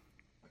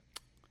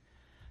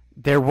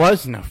There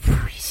was no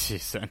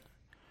preseason.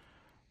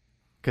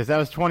 Because that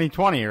was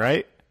 2020,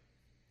 right?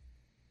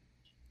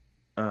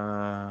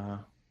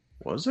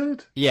 Was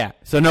it? Yeah,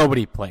 so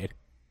nobody played.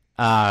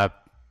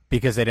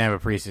 Because they didn't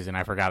have a preseason.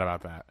 I forgot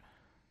about that.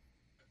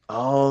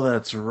 Oh,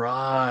 that's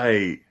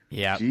right.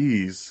 Yeah.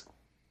 Jeez.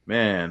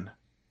 Man.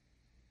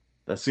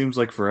 That seems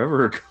like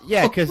forever ago.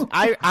 Yeah, because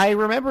I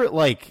remember,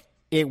 like,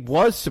 it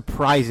was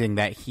surprising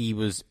that he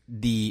was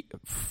the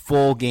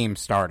full game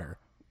starter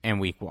in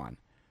week 1.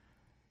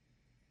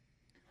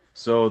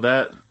 So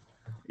I'm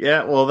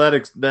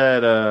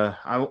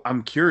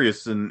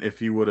curious if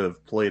he would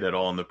have played at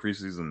all in the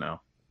preseason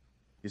now.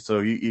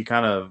 So he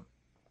kind of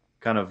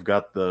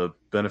got the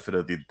benefit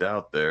of the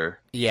doubt there.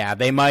 Yeah,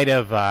 they might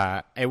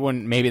have.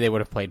 Maybe they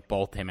would have played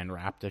both him and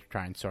Rapp to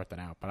try and sort that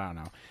out. But I don't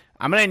know.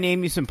 I'm gonna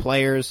name you some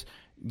players.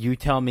 You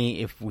tell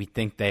me if we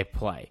think they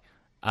play.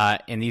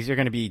 And these are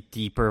going to be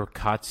deeper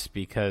cuts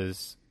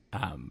because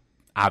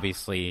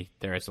obviously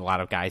there's a lot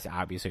of guys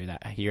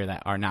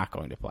that are not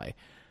going to play.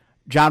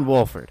 John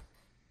Wolford.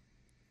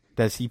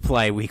 Does he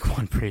play week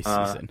 1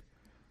 preseason?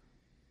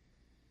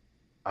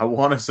 I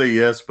want to say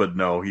yes, but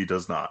no, he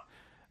does not.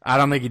 I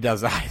don't think he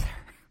does either.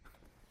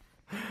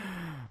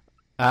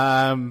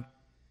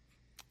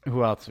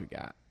 Who else we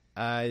got?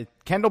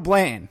 Kendall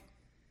Blanton.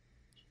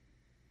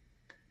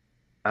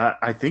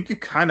 I think you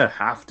kind of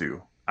have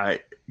to.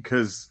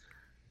 Because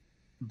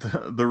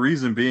the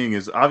reason being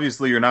is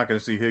obviously you're not going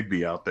to see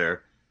Higbee out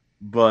there,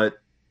 but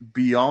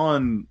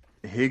beyond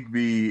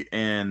Higbee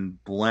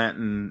and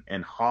Blanton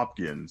and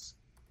Hopkins,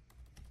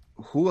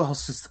 who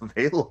else is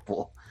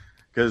available?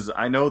 Because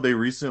I know they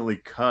recently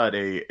cut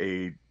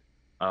a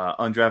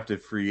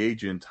undrafted free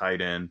agent tight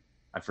end.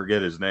 I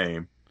forget his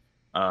name.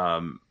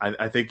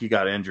 I think he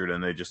got injured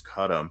and they just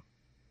cut him.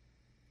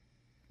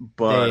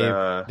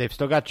 But they've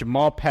still got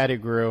Jamal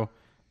Pettigrew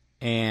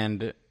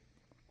and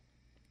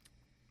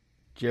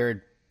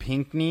Jared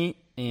Pinkney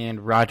and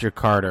Roger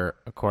Carter,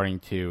 according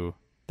to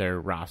their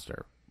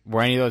roster.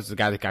 Were any of those the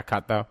guys that got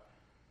cut, though?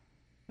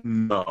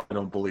 No, I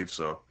don't believe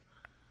so.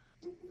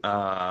 So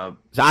I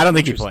don't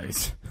think he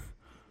plays.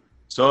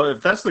 So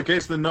if that's the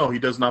case, then no, he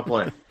does not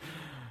play.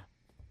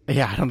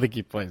 Yeah, I don't think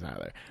he plays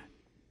either.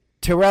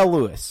 Terrell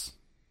Lewis.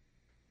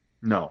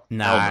 No.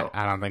 No,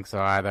 I don't think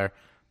so either.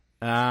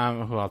 Who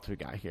else we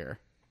got here?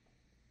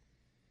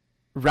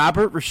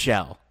 Robert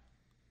Rochelle.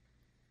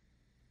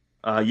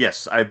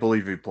 Yes, I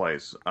believe he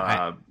plays.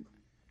 I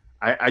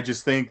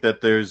just think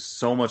that there's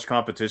so much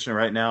competition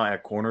right now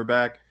at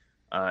cornerback,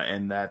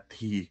 and that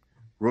the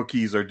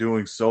rookies are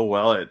doing so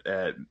well at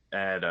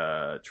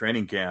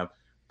training camp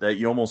that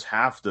you almost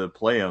have to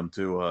play them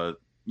to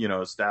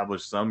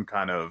establish some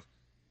kind of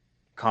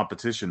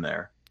competition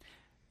there.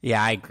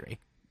 Yeah, I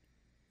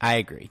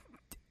agree.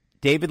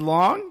 David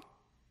Long?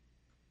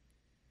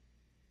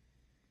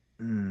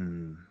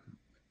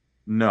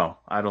 No,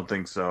 I don't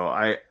think so.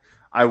 I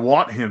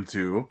want him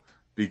to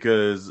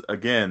because,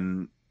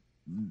 again,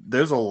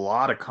 there's a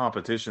lot of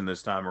competition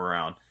this time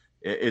around.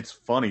 It's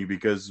funny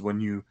because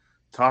when you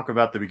talk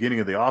about the beginning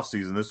of the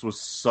offseason, this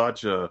was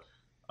such a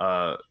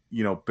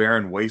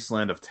barren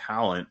wasteland of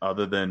talent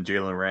other than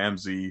Jalen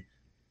Ramsey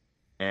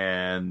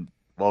and,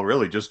 well,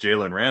 really just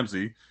Jalen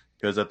Ramsey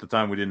because at the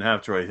time we didn't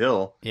have Troy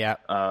Hill. Yeah.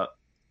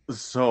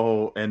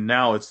 And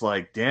now it's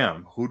like,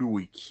 damn, who do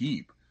we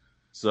keep?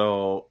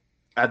 So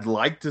I'd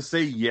like to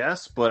say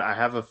yes, but I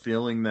have a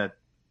feeling that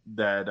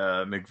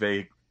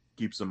McVay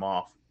keeps him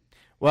off.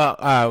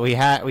 Well, we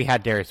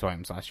had Darius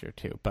Williams last year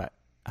too, but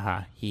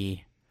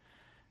he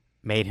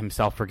made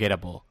himself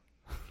forgettable.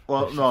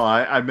 Well, no,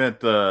 I meant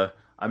the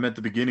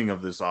beginning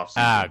of this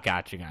offseason. Oh,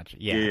 gotcha.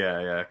 Yeah.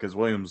 Yeah, because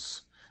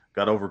Williams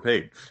got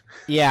overpaid.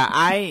 Yeah,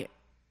 I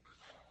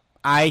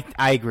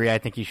agree. I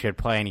think he should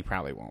play, and he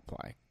probably won't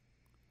play.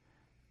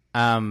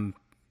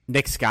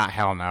 Nick Scott,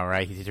 hell no,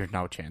 right? There's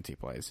no chance he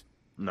plays.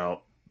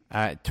 No.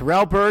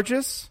 Terrell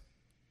Burgess,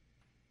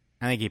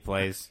 I think he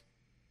plays.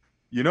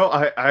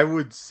 I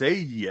would say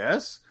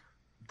yes,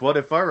 but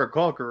if I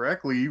recall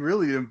correctly, he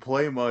really didn't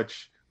play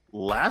much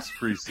last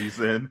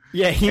preseason.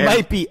 Yeah, he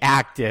might be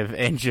active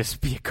and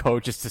just be a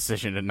coach's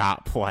decision to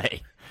not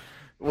play.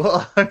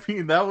 Well, I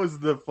mean, that was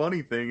the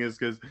funny thing is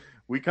because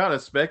we kind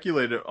of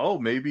speculated,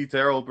 maybe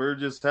Terrell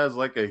Burgess has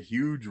like a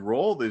huge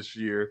role this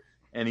year,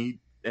 and he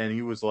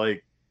was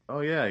like, oh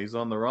yeah, he's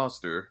on the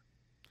roster.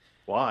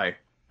 Why?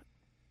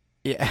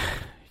 Yeah,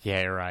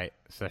 you're right.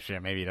 So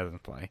shit, maybe he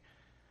doesn't play.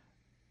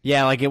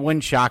 Yeah, like it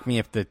wouldn't shock me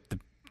if the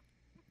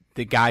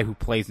guy who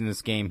plays in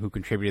this game who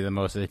contributed the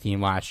most to the team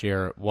last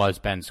year was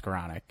Ben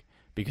Skoranek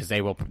because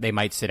they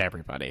might sit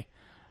everybody.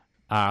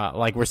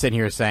 Like we're sitting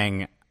here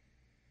saying,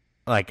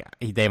 like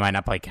they might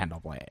not play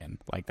Kendall Blanton.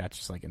 Like that's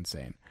just like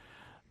insane.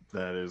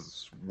 That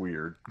is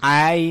weird.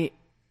 I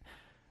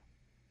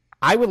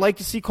would like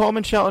to see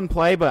Coleman Shelton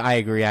play, but I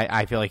agree.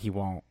 I feel like he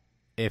won't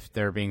if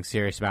they're being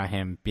serious about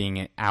him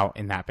being out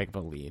in that big of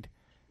a lead.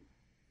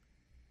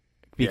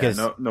 Because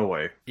no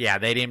way. Yeah,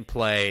 they didn't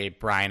play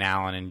Brian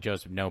Allen and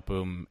Joseph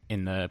Noteboom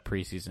in the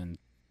preseason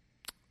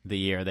the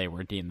year they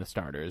were deemed the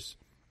starters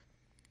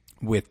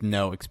with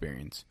no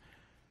experience.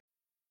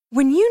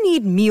 When you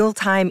need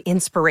mealtime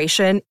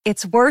inspiration,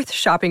 it's worth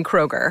shopping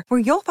Kroger, where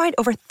you'll find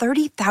over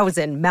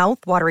 30,000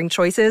 mouth-watering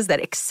choices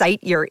that excite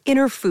your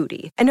inner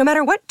foodie. And no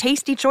matter what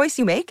tasty choice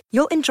you make,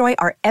 you'll enjoy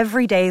our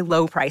everyday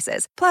low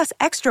prices, plus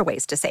extra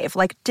ways to save,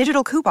 like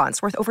digital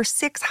coupons worth over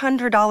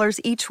 $600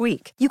 each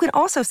week. You can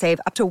also save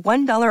up to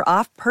 $1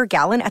 off per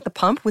gallon at the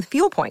pump with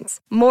fuel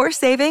points. More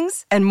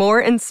savings and more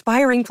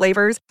inspiring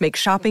flavors make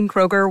shopping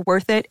Kroger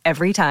worth it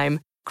every time.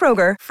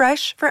 Kroger,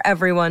 fresh for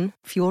everyone.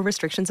 Fuel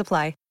restrictions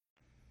apply.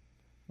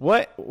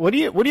 What are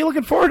you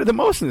looking forward to the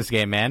most in this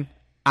game, man?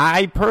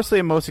 I personally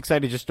am most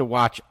excited just to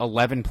watch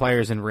 11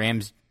 players in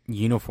Rams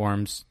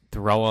uniforms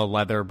throw a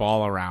leather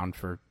ball around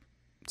for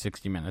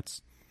 60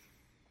 minutes.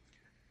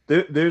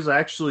 There's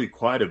actually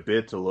quite a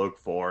bit to look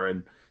for,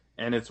 and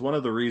it's one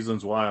of the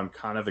reasons why I'm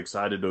kind of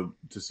excited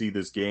to see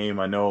this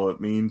game. I know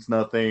it means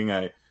nothing,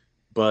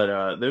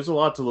 but there's a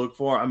lot to look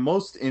for. I'm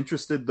most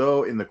interested,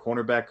 though, in the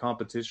cornerback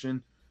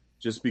competition,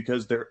 just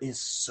because there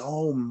is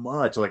so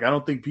much. Like, I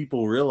don't think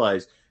people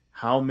realize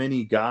how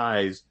many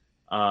guys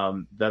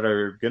that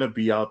are going to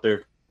be out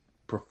there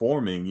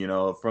performing,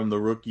 from the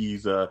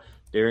rookies,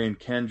 Darian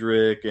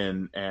Kendrick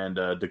and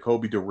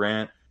Jacoby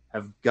Durant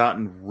have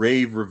gotten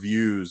rave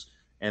reviews.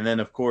 And then,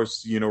 of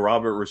course,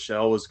 Robert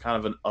Rochelle was kind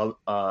of an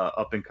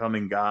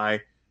up-and-coming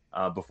guy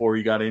before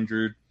he got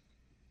injured.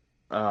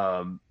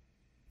 And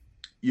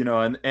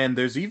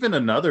there's even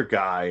another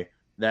guy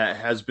that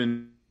has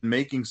been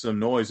making some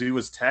noise. He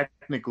was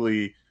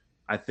technically,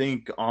 I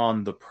think,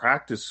 on the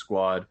practice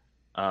squad,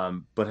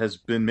 but has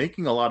been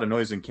making a lot of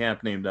noise in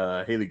camp, named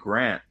Haley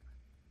Grant.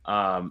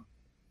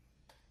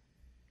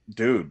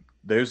 Dude,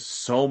 there's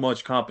so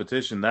much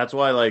competition. That's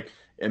why,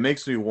 it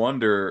makes me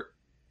wonder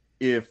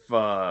if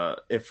a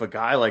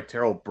guy like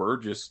Terrell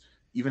Burgess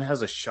even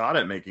has a shot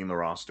at making the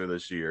roster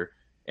this year.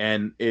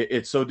 And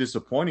it's so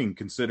disappointing,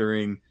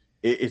 considering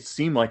it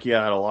seemed like he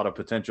had a lot of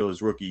potential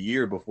his rookie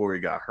year before he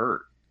got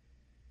hurt.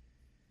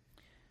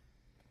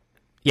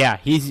 Yeah,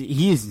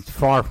 he's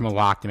far from a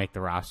lock to make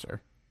the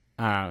roster.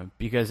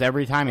 Because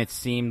every time it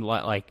seemed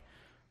like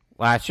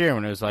last year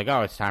when it was like,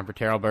 oh, it's time for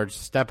Terrell Burgess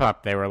to step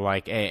up, they were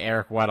like, hey,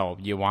 Eric Weddle,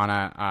 you want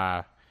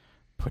to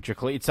put your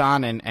cleats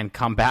on and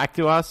come back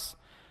to us?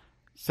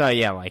 So,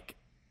 yeah,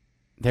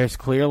 there's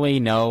clearly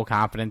no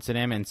confidence in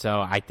him, and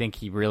so I think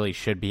he really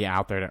should be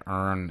out there to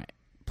earn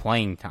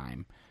playing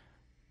time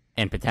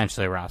and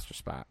potentially a roster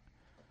spot.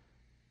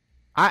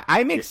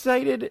 I'm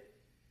excited.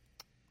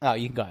 Oh,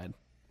 you can go ahead.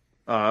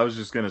 I was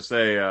just going to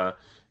say,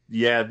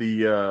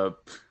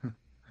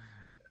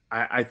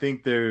 I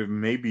think there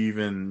may be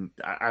even,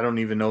 I don't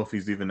even know if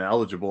he's even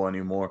eligible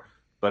anymore,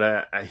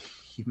 but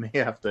he may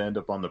have to end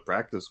up on the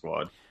practice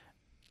squad.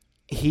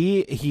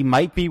 He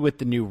might be with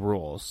the new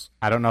rules.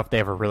 I don't know if they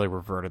ever really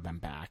reverted them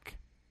back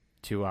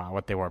to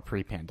what they were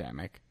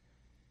pre-pandemic.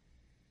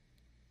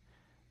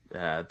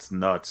 That's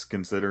nuts,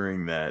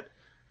 considering that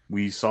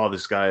we saw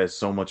this guy as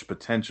so much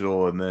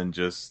potential, and then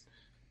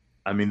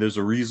there's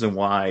a reason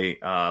why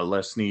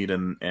Les Snead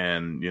and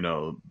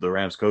the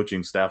Rams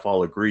coaching staff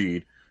all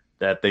agreed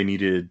that they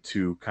needed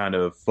to kind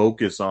of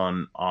focus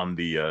on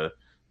the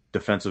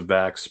defensive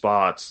back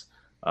spots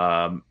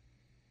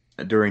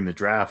during the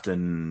draft.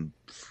 And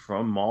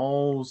from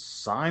all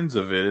signs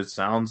of it, it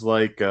sounds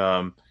like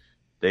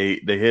they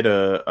hit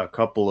a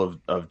couple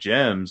of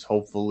gems.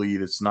 Hopefully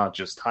it's not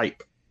just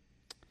hype.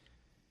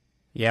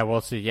 Yeah,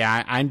 we'll see.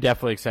 Yeah, I'm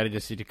definitely excited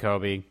to see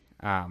Jacoby.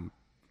 And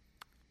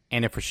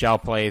if Rochelle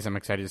plays, I'm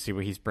excited to see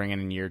what he's bringing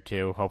in year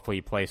two. Hopefully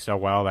he plays so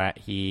well that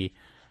he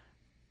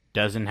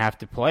doesn't have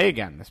to play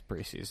again this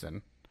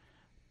preseason.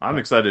 I'm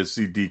excited to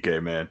see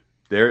DK, man.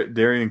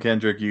 Darian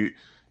Kendrick,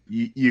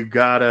 you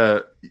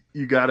gotta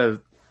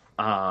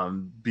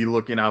be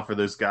looking out for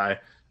this guy,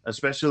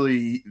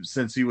 especially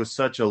since he was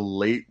such a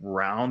late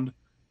round,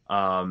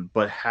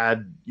 but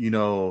had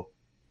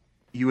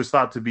he was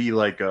thought to be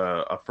like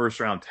a first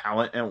round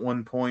talent at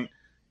one point.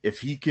 If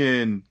he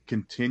can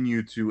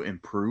continue to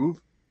improve,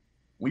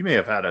 we may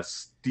have had a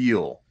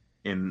steal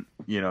in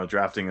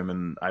drafting him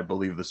in, I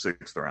believe, the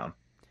 6th round.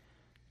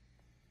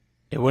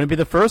 It wouldn't be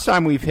the first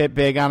time we've hit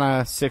big on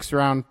a 6th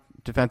round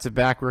defensive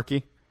back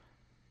rookie.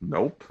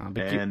 Nope.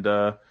 And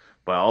by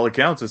all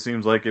accounts, it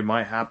seems like it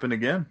might happen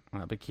again.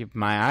 I'll be keeping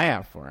my eye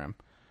out for him.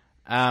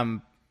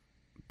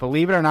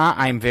 Believe it or not,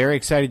 I'm very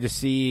excited to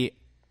see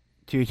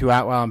Tutu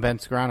Atwell and Ben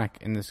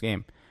Skoranek in this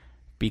game,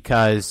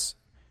 because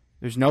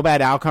there's no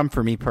bad outcome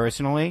for me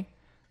personally.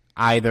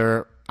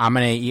 Either I'm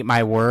going to eat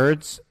my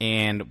words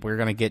and we're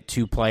going to get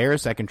 2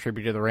 players that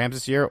contribute to the Rams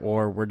this year,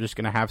 or we're just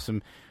going to have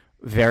some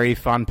very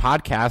fun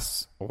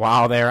podcasts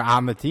while they're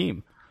on the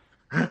team.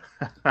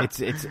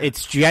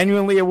 It's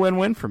genuinely a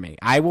win-win for me.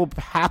 I will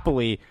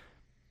happily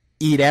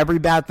eat every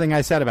bad thing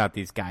I said about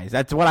these guys.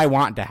 That's what I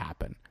want to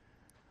happen.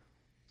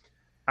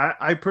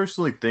 I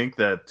personally think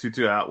that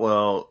Tutu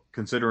Atwell,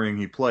 considering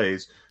he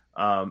plays,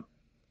 I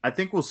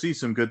think we'll see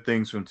some good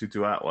things from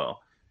Tutu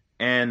Atwell.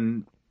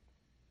 And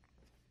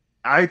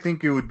I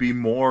think it would be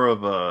more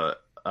of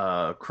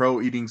a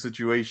crow-eating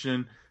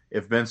situation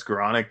if Ben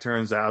Skoranek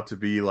turns out to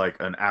be like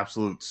an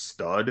absolute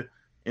stud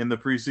in the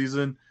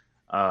preseason.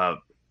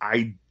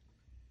 I'm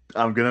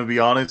gonna be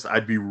honest.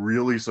 I'd be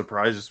really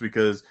surprised just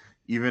because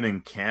even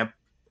in camp,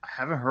 I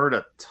haven't heard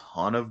a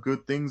ton of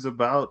good things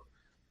about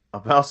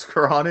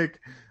Skoranek.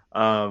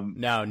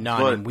 No, none.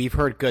 But And we've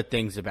heard good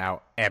things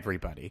about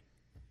everybody.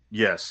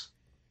 yes,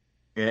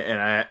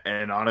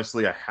 and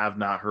honestly, I have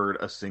not heard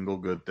a single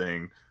good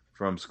thing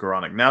from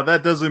Skoranek. Now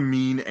that doesn't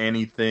mean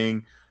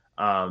anything,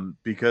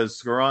 because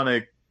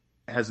Skoranek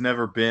has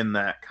never been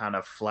that kind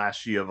of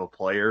flashy of a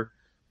player.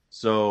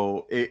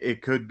 So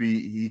it could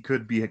be he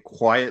could be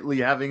quietly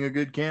having a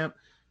good camp,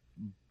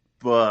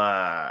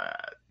 but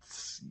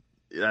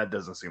that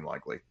doesn't seem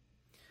likely.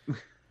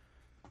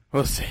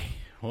 We'll see.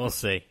 We'll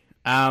see.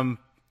 What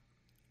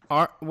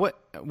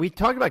we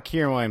talked about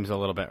Kieran Williams a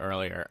little bit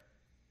earlier.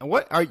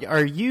 What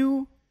are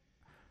you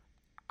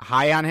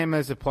high on him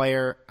as a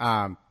player?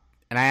 And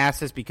I ask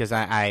this because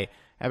I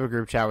have a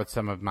group chat with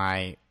some of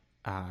my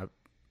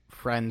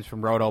friends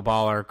from Roto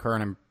Baller,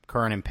 current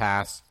and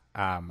past,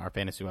 our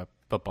fantasy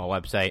football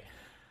website.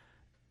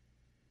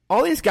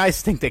 All these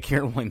guys think that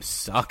Kieran Williams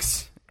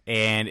sucks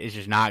and is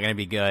just not going to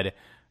be good.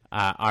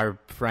 Our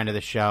friend of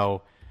the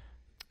show,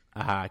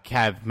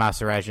 Kev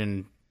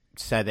Masarejan,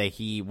 said that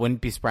he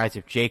wouldn't be surprised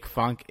if Jake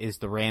Funk is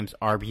the Rams'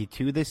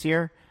 RB2 this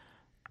year,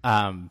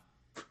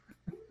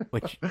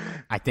 which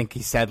I think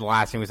he said the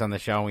last time he was on the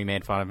show, and we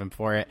made fun of him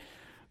for it.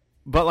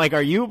 But, like,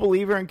 are you a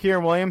believer in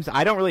Kieran Williams?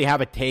 I don't really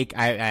have a take.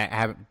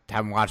 I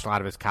haven't watched a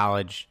lot of his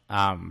college.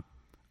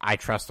 I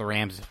trust the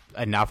Rams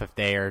enough if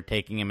they are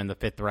taking him in the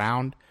 5th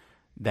round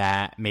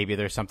that maybe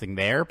there's something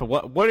there. But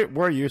what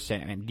are you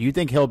saying? Do you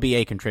think he'll be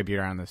a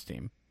contributor on this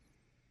team?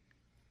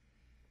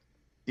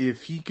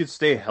 If he could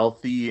stay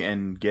healthy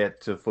and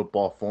get to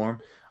football form,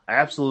 I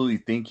absolutely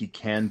think he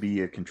can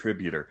be a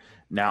contributor.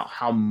 Now,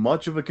 how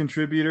much of a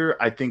contributor,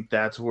 I think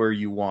that's where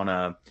you want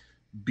to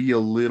be a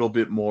little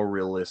bit more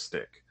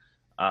realistic.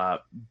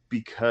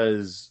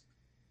 Because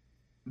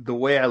the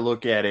way I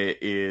look at it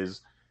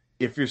is,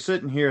 if you're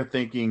sitting here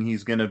thinking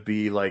he's going to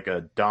be like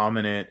a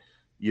dominant,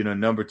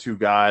 number 2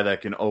 guy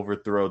that can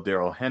overthrow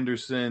Darrell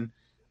Henderson,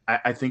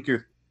 I think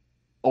you're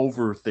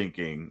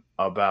overthinking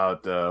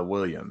about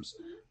Williams.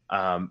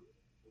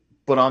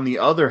 But on the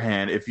other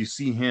hand, if you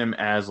see him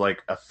as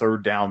like a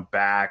 3rd down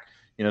back,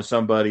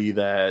 somebody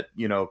that,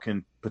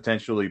 can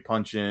potentially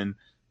punch in,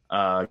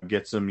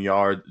 get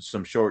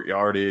some short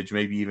yardage,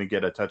 maybe even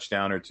get a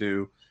touchdown or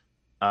 2.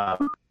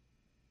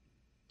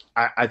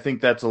 I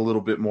think that's a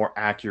little bit more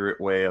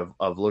accurate way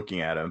of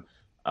looking at him.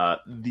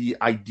 The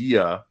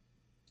idea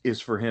is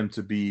for him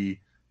to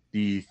be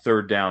the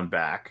 3rd down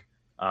back.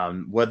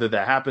 Whether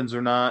that happens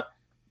or not,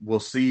 we'll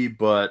see,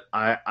 but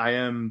I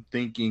am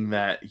thinking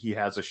that he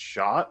has a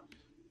shot.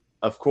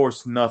 Of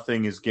course,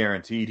 nothing is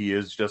guaranteed. He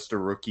is just a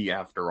rookie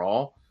after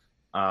all.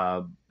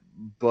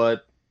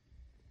 But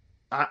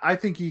I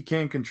think he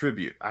can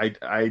contribute.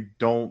 I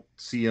don't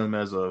see him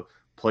as a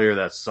player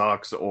that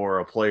sucks or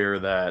a player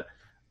that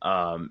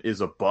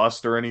is a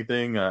bust or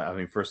anything.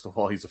 First of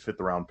all, he's a 5th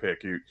round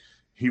pick.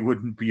 He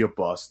wouldn't be a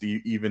bust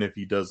even if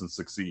he doesn't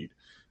succeed.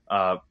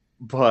 I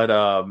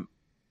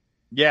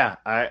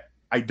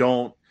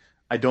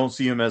don't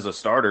see him as a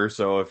starter.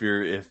 So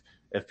if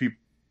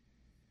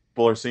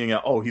people are seeing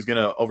he's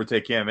going to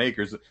overtake Cam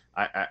Akers,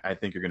 I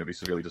think you're going to be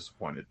severely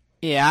disappointed.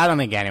 Yeah, I don't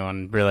think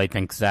anyone really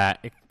thinks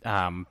that,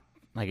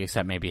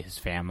 except maybe his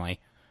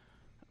family.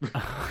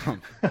 All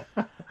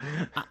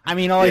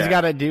he's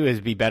got to do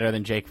is be better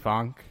than Jake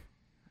Funk.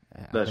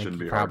 That shouldn't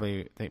be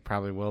hard. They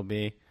probably will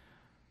be.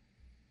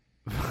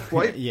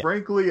 Quite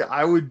frankly,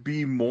 I would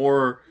be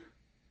more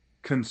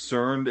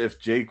concerned if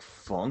Jake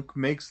Funk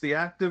makes the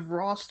active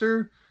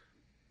roster,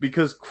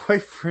 because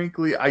quite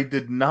frankly, I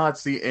did not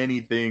see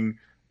anything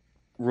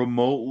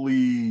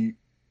remotely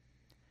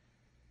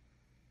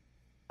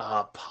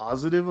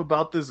positive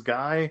about this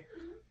guy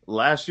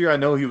last year. I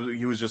know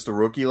he was just a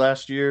rookie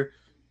last year,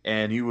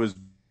 and he was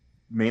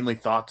mainly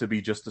thought to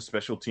be just a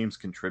special teams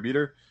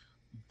contributor.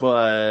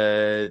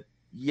 But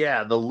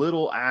yeah, the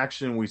little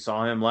action we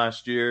saw him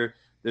last year,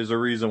 there's a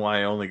reason why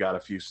I only got a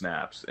few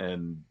snaps.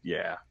 And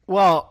yeah.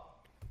 Well,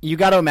 you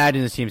got to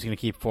imagine this team's going to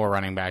keep 4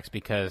 running backs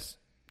because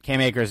Cam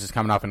Akers is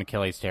coming off an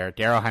Achilles tear.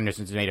 Darrell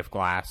Henderson's made of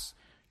glass.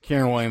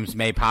 Kieran Williams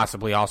may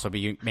possibly also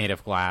be made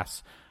of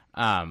glass.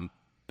 And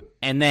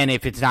then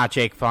if it's not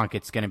Jake Funk,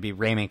 it's going to be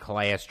Raymond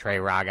Calais, Trey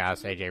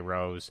Ragas, AJ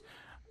Rose.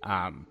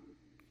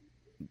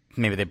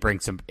 Maybe they bring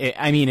some.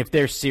 If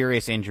there's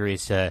serious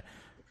injuries to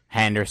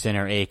Henderson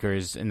or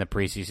Akers in the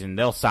preseason,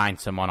 they'll sign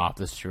someone off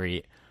the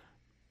street.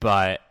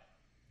 But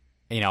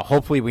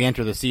hopefully we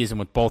enter the season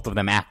with both of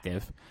them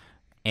active,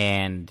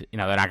 and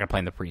they're not going to play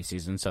in the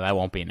preseason, so that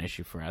won't be an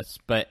issue for us.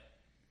 But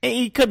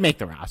he could make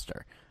the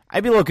roster.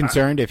 I'd be a little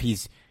concerned if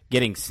he's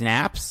getting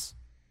snaps,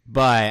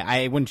 but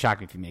I wouldn't shock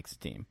me if he makes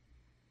the team.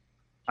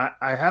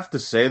 I have to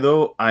say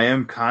though, I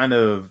am kind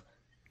of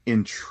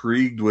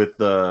intrigued with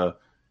Trey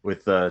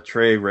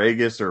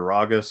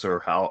Ragas or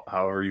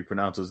however you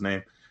pronounce his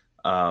name.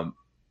 I'm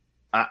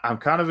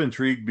kind of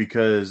intrigued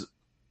because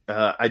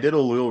I did a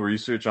little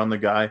research on the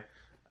guy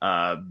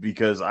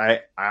because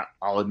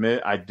I'll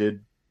admit I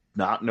did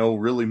not know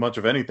really much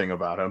of anything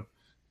about him.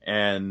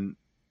 And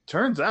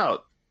turns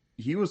out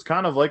he was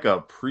kind of like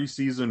a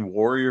preseason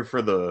warrior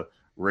for the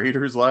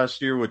Raiders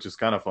last year, which is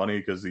kind of funny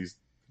because he's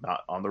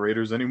not on the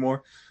Raiders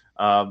anymore.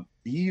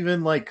 He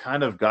even like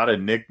kind of got a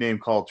nickname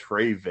called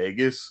Trey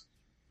Vegas.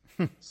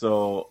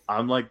 So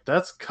I'm like,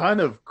 that's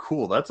kind of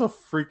cool. That's a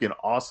freaking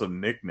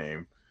awesome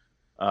nickname.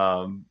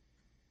 But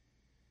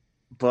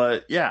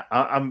yeah,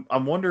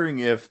 I'm wondering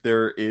if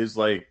there is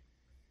like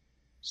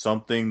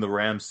something the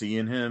Rams see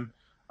in him.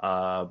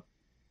 I'm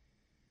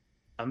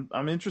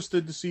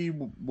interested to see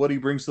what he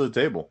brings to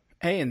the table.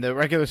 Hey, in the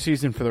regular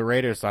season for the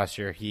Raiders last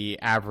year, he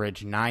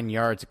averaged 9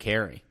 yards a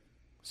carry.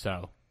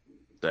 So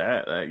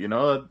that you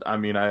know, I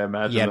mean, I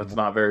imagine that's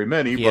not very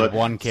many. He but had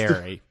one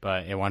carry,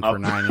 but it went for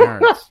 9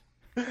 yards.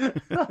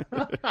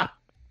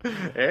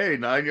 Hey,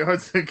 9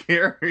 yards a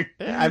carry.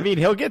 I mean,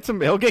 he'll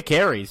get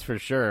carries for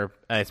sure,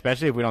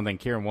 especially if we don't think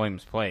Kieran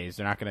Williams plays.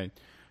 They're not going to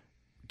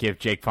give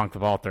Jake Funk the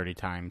ball 30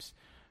 times.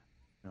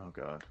 Oh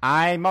God.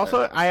 I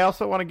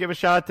also want to give a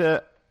shout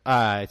out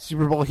to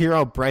Super Bowl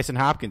hero Bryson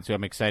Hopkins, who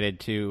I'm excited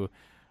to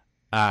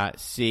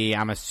see.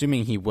 I'm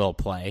assuming he will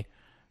play.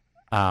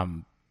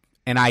 And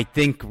I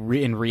think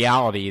in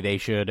reality they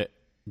should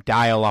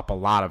dial up a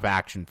lot of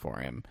action for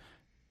him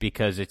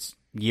because it's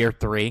year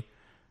 3.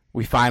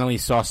 We finally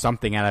saw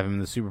something out of him in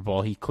the Super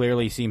Bowl. He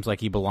clearly seems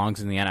like he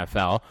belongs in the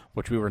NFL,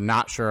 which we were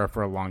not sure of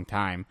for a long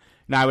time.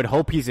 Now, I would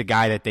hope he's a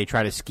guy that they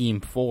try to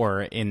scheme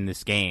for in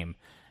this game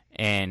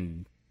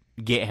and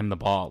get him the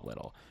ball a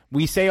little.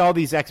 We say all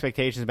these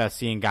expectations about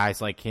seeing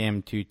guys like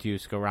him, Tutu,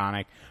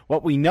 Skoranek.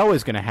 What we know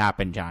is going to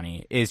happen,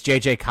 Johnny, is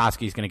J.J.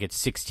 Koski is going to get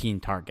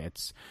 16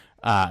 targets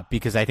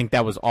because I think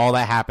that was all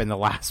that happened the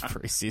last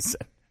preseason.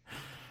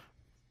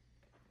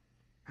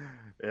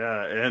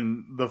 Yeah,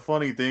 and the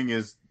funny thing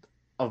is,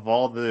 of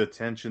all the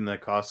attention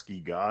that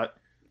Koski got,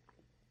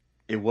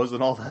 it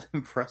wasn't all that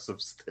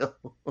impressive still.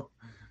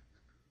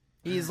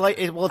 He's like,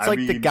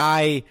 the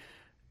guy,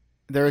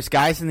 there's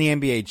guys in the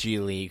NBA G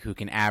League who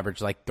can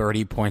average like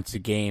 30 points a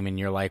game, and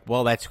you're like,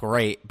 well, that's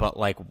great, but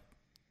like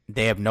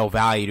they have no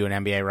value to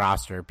an NBA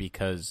roster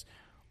because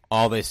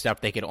all this stuff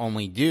they could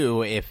only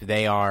do if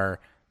they are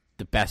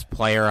the best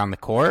player on the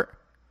court.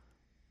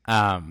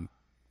 And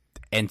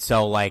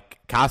so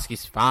like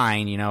Koski's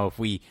fine, you know, if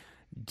we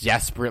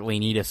desperately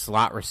need a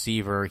slot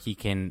receiver, he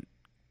can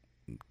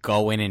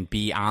go in and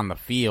be on the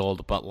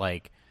field, but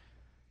like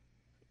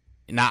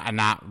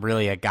not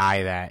really a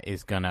guy that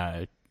is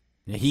gonna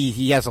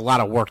he has a lot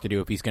of work to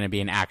do if he's gonna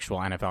be an actual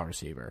NFL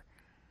receiver.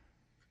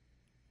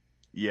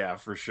 Yeah,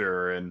 for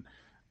sure. And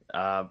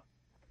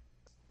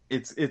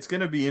it's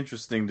gonna be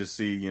interesting to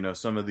see, you know,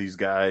 some of these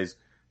guys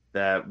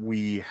that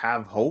we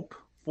have hope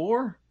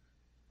for.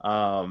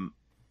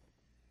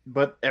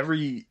 But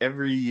every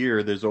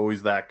year there's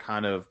always that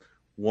kind of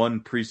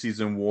one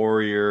preseason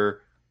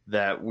warrior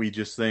that we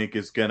just think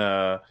is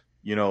gonna,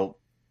 you know,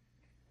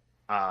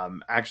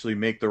 actually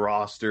make the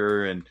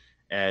roster and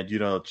you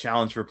know,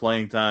 challenge for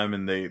playing time,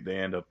 and they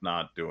end up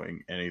not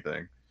doing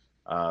anything.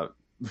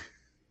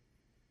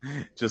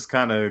 Just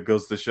kind of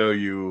goes to show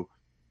you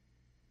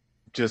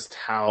just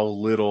how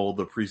little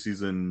the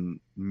preseason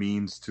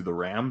means to the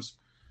Rams.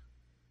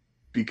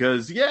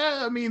 Because,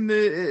 yeah, I mean,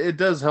 it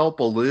does help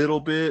a little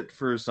bit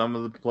for some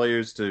of the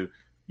players to,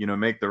 you know,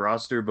 make the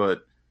roster.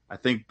 But I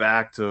think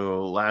back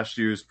to last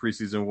year's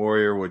preseason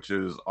warrior, which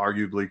is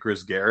arguably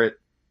Chris Garrett.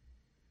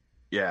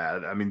 Yeah,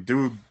 I mean,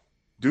 dude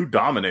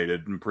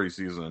dominated in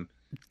preseason.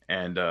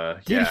 And,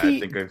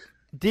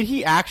 Did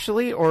he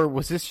actually, or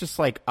was this just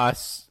like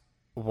us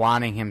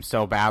wanting him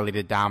so badly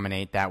to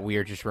dominate that we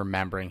are just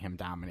remembering him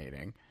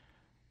dominating?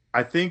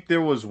 I think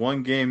there was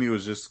one game he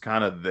was just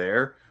kind of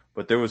there.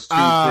 But there was two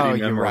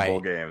pretty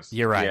memorable games.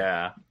 You're right.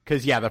 Yeah.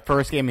 Because, the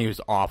first game he was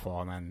awful,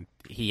 and then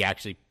he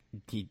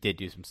did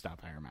do some stuff,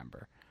 I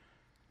remember.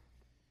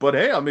 But,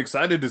 hey, I'm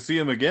excited to see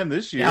him again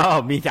this year.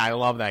 Oh, me too. I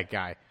love that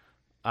guy.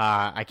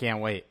 I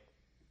can't wait.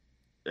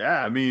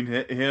 Yeah, I mean,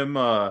 him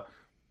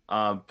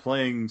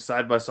playing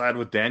side-by-side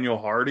with Daniel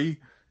Hardy,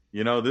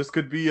 you know, this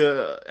could be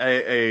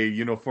a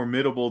you know,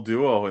 formidable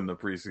duo in the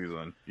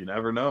preseason. You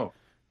never know.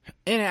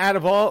 And out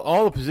of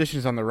all the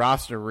positions on the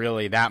roster,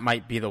 really, that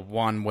might be the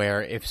one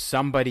where if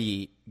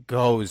somebody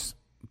goes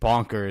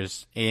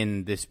bonkers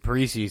in this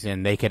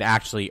preseason, they could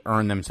actually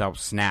earn themselves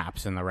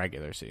snaps in the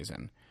regular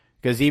season.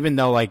 Because even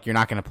though like you're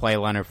not going to play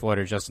Leonard Floyd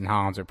or Justin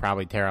Hollins or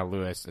probably Tara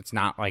Lewis, it's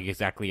not like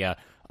exactly a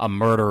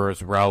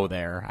murderer's row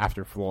there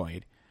after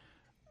Floyd.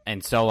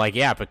 And so, like,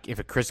 yeah, but if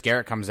a Chris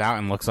Garrett comes out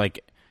and looks like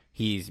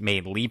he's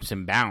made leaps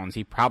and bounds,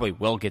 he probably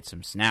will get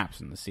some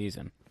snaps in the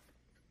season.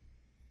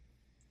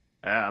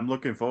 I'm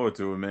looking forward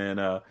to it, man.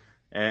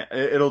 And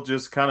it'll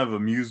just kind of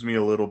amuse me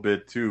a little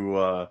bit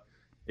too,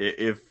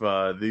 if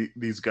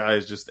these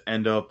guys just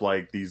end up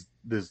like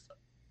this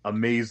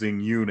amazing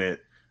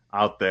unit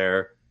out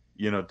there,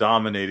 you know,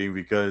 dominating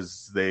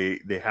because they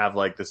have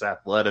like this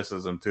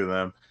athleticism to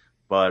them.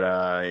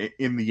 But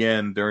in the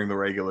end, during the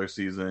regular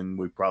season,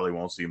 we probably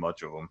won't see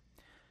much of them.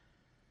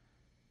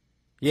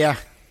 Yeah.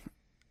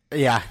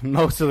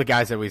 Most of the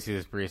guys that we see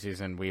this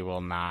preseason, we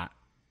will not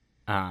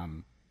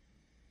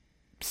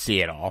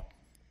see it all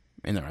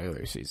in the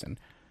regular season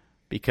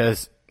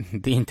because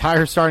the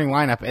entire starting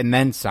lineup and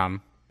then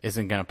some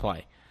isn't going to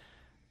play.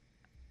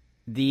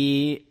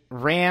 The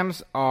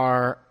Rams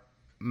are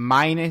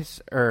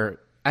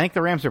I think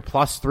the Rams are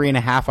plus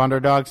 3.5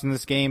 underdogs in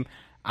this game.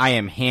 I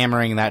am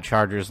hammering that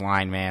Chargers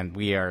line, man.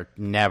 We are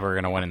never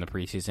going to win in the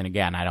preseason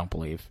again, I don't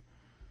believe.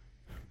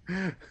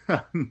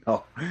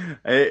 No.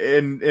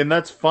 And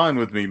that's fine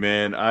with me,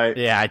 man.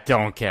 I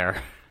don't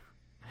care.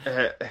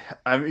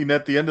 I mean,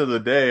 at the end of the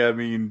day, I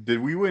mean,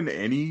 did we win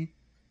any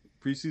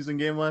preseason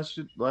game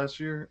last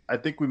year? I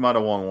think we might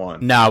have won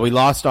one. No, we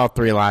lost all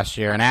 3 last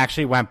year, and I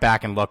actually went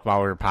back and looked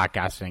while we were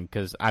podcasting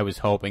because I was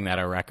hoping that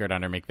our record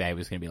under McVay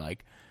was going to be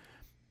like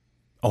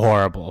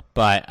horrible.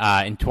 But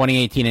in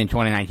 2018 and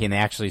 2019, they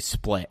actually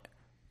split.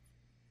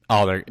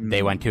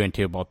 They went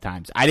 2-2 both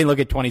times. I didn't look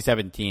at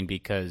 2017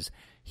 because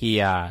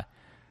I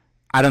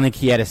don't think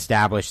he had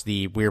established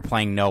the we're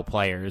playing no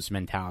players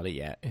mentality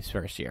yet his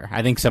first year.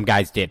 I think some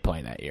guys did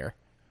play that year.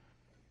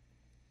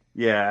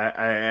 Yeah,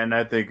 and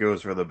I think it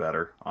was for the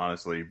better,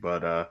 honestly.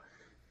 But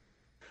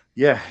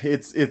yeah,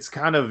 it's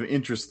kind of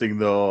interesting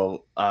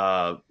though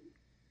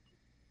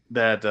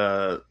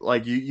that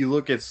like you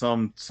look at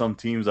some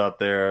teams out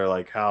there,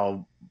 like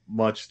how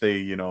much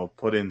they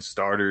put in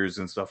starters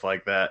and stuff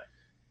like that,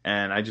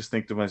 and I just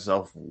think to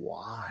myself,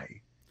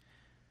 why?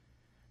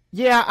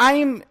 Yeah, I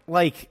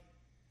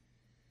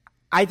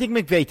think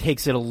McVay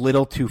takes it a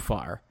little too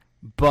far,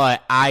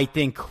 but I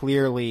think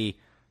clearly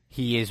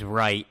he is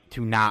right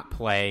to not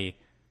play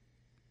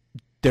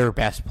their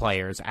best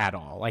players at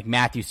all. Like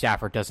Matthew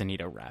Stafford doesn't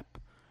need a rep.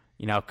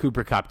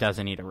 Cooper Kupp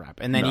doesn't need a rep.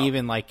 And then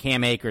even like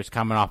Cam Akers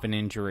coming off an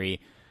injury,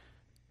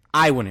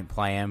 I wouldn't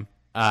play him.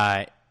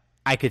 I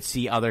could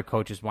see other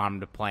coaches want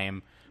him to play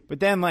him. But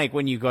then like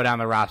when you go down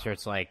the roster,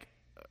 it's like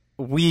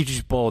we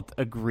just both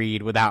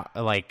agreed without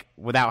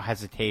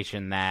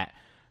hesitation that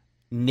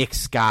Nick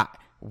Scott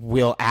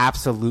will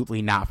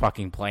absolutely not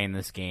fucking play in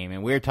this game.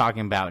 And we're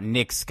talking about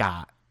Nick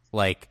Scott.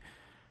 Like,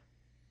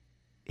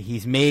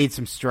 he's made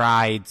some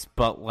strides,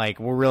 but like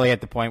we're really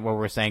at the point where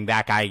we're saying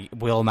that guy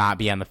will not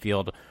be on the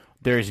field.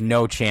 There's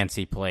no chance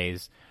he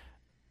plays.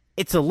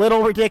 It's a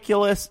little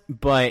ridiculous,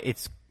 but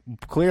it's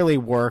clearly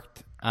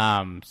worked.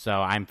 So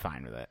I'm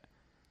fine with it.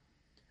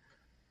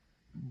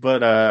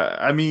 But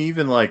I mean,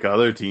 even like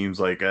other teams,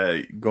 like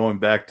going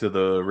back to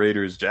the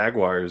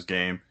Raiders-Jaguars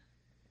game,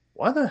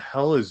 why the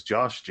hell is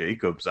Josh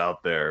Jacobs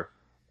out there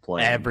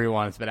playing?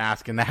 Everyone's been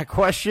asking that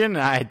question.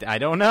 I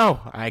don't know.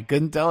 I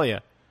couldn't tell you.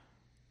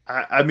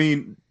 I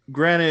mean,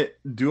 granted,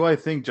 do I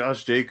think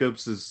Josh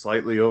Jacobs is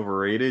slightly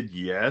overrated?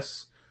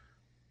 Yes.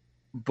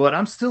 But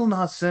I'm still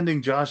not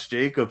sending Josh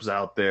Jacobs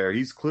out there.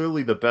 He's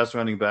clearly the best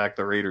running back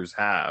the Raiders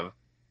have.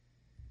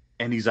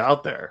 And he's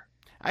out there.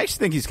 I actually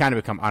think he's kind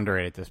of become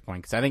underrated at this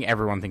point because I think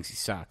everyone thinks he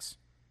sucks.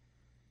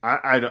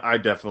 I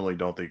definitely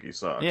don't think he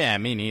sucks. Yeah,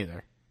 me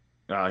neither.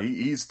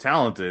 He's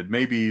talented.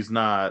 Maybe he's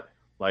not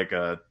like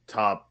a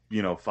top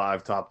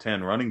 5, top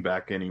 10 running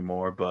back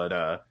anymore,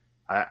 but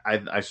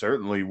I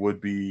certainly would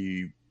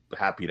be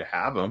happy to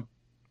have him.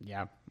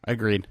 Yeah,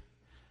 agreed.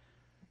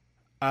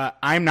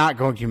 I'm not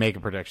going to make a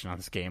prediction on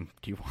this game.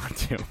 Do you want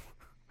to?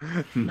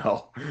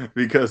 No,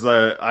 because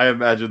I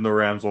imagine the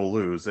Rams will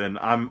lose, and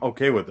I'm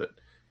okay with it.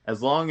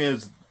 As long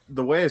as,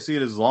 the way I see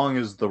it, as long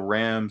as the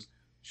Rams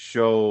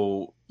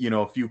show,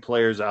 a few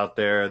players out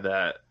there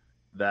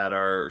that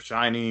are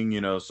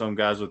shining, some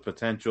guys with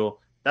potential,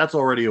 that's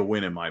already a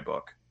win in my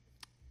book.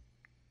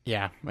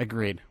 Yeah,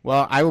 agreed.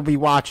 Well, I will be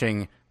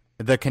watching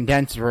the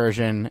condensed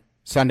version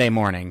Sunday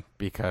morning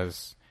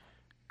because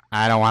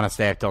I don't want to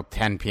stay up till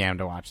 10 p.m.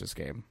 to watch this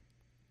game.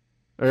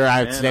 Or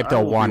I'd stay up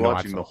till 1 to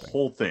watch the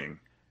whole thing.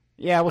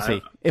 Yeah, we'll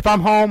see. If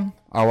I'm home,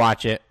 I'll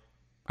watch it.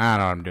 I don't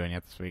know what I'm doing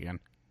yet this weekend.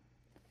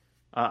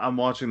 I'm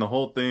watching the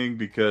whole thing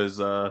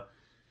because, I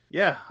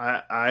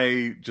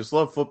just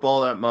love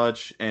football that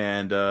much,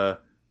 and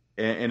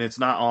it's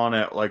not on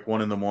at like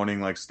 1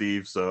 a.m. like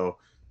Steve. So,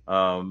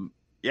 I'm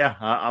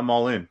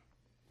all in.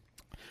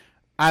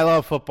 I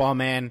love football,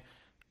 man.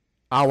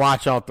 I'll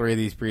watch all 3 of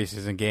these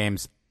preseason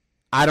games.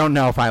 I don't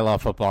know if I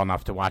love football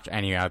enough to watch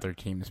any other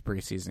team's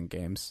preseason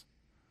games.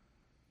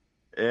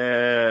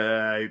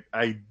 I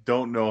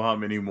don't know how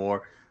many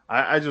more.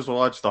 I just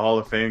watched the Hall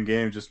of Fame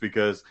game just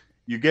because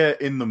you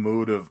get in the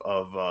mood of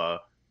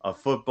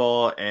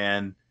football,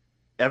 and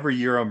every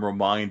year I'm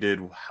reminded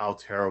how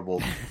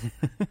terrible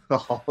the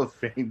Hall of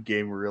Fame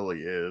game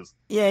really is.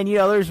 Yeah, and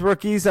there's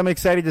rookies I'm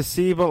excited to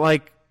see, but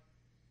like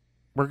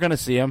we're gonna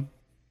see them.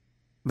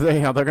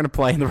 They're gonna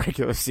play in the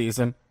regular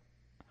season.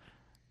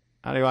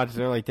 How do you watch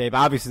the early tape?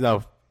 Obviously,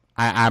 though,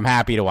 I'm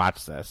happy to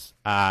watch this.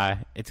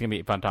 It's going to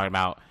be fun talking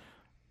about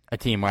a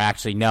team where I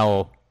actually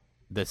know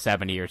the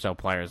 70 or so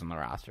players on the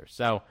roster.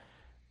 So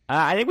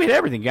I think we hit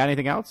everything. You got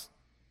anything else?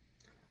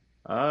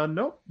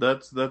 Nope.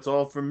 That's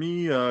all for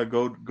me.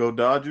 Go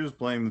Dodgers,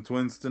 playing the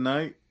Twins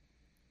tonight.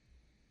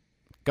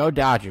 Go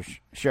Dodgers.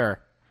 Sure.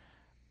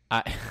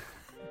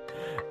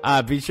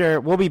 Be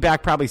sure. We'll be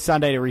back probably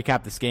Sunday to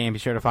recap this game. Be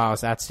sure to follow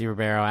us at Steve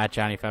Ribeiro, at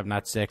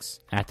Johnny5Not6,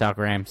 at Talk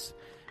Rams.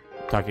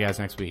 Talk to you guys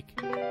next week.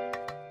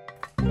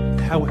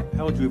 How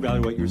would you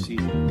evaluate your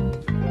season?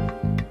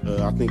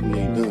 I think we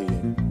ain't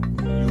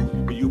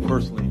done yet. You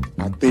personally?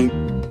 I think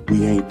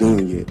we ain't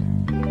done yet.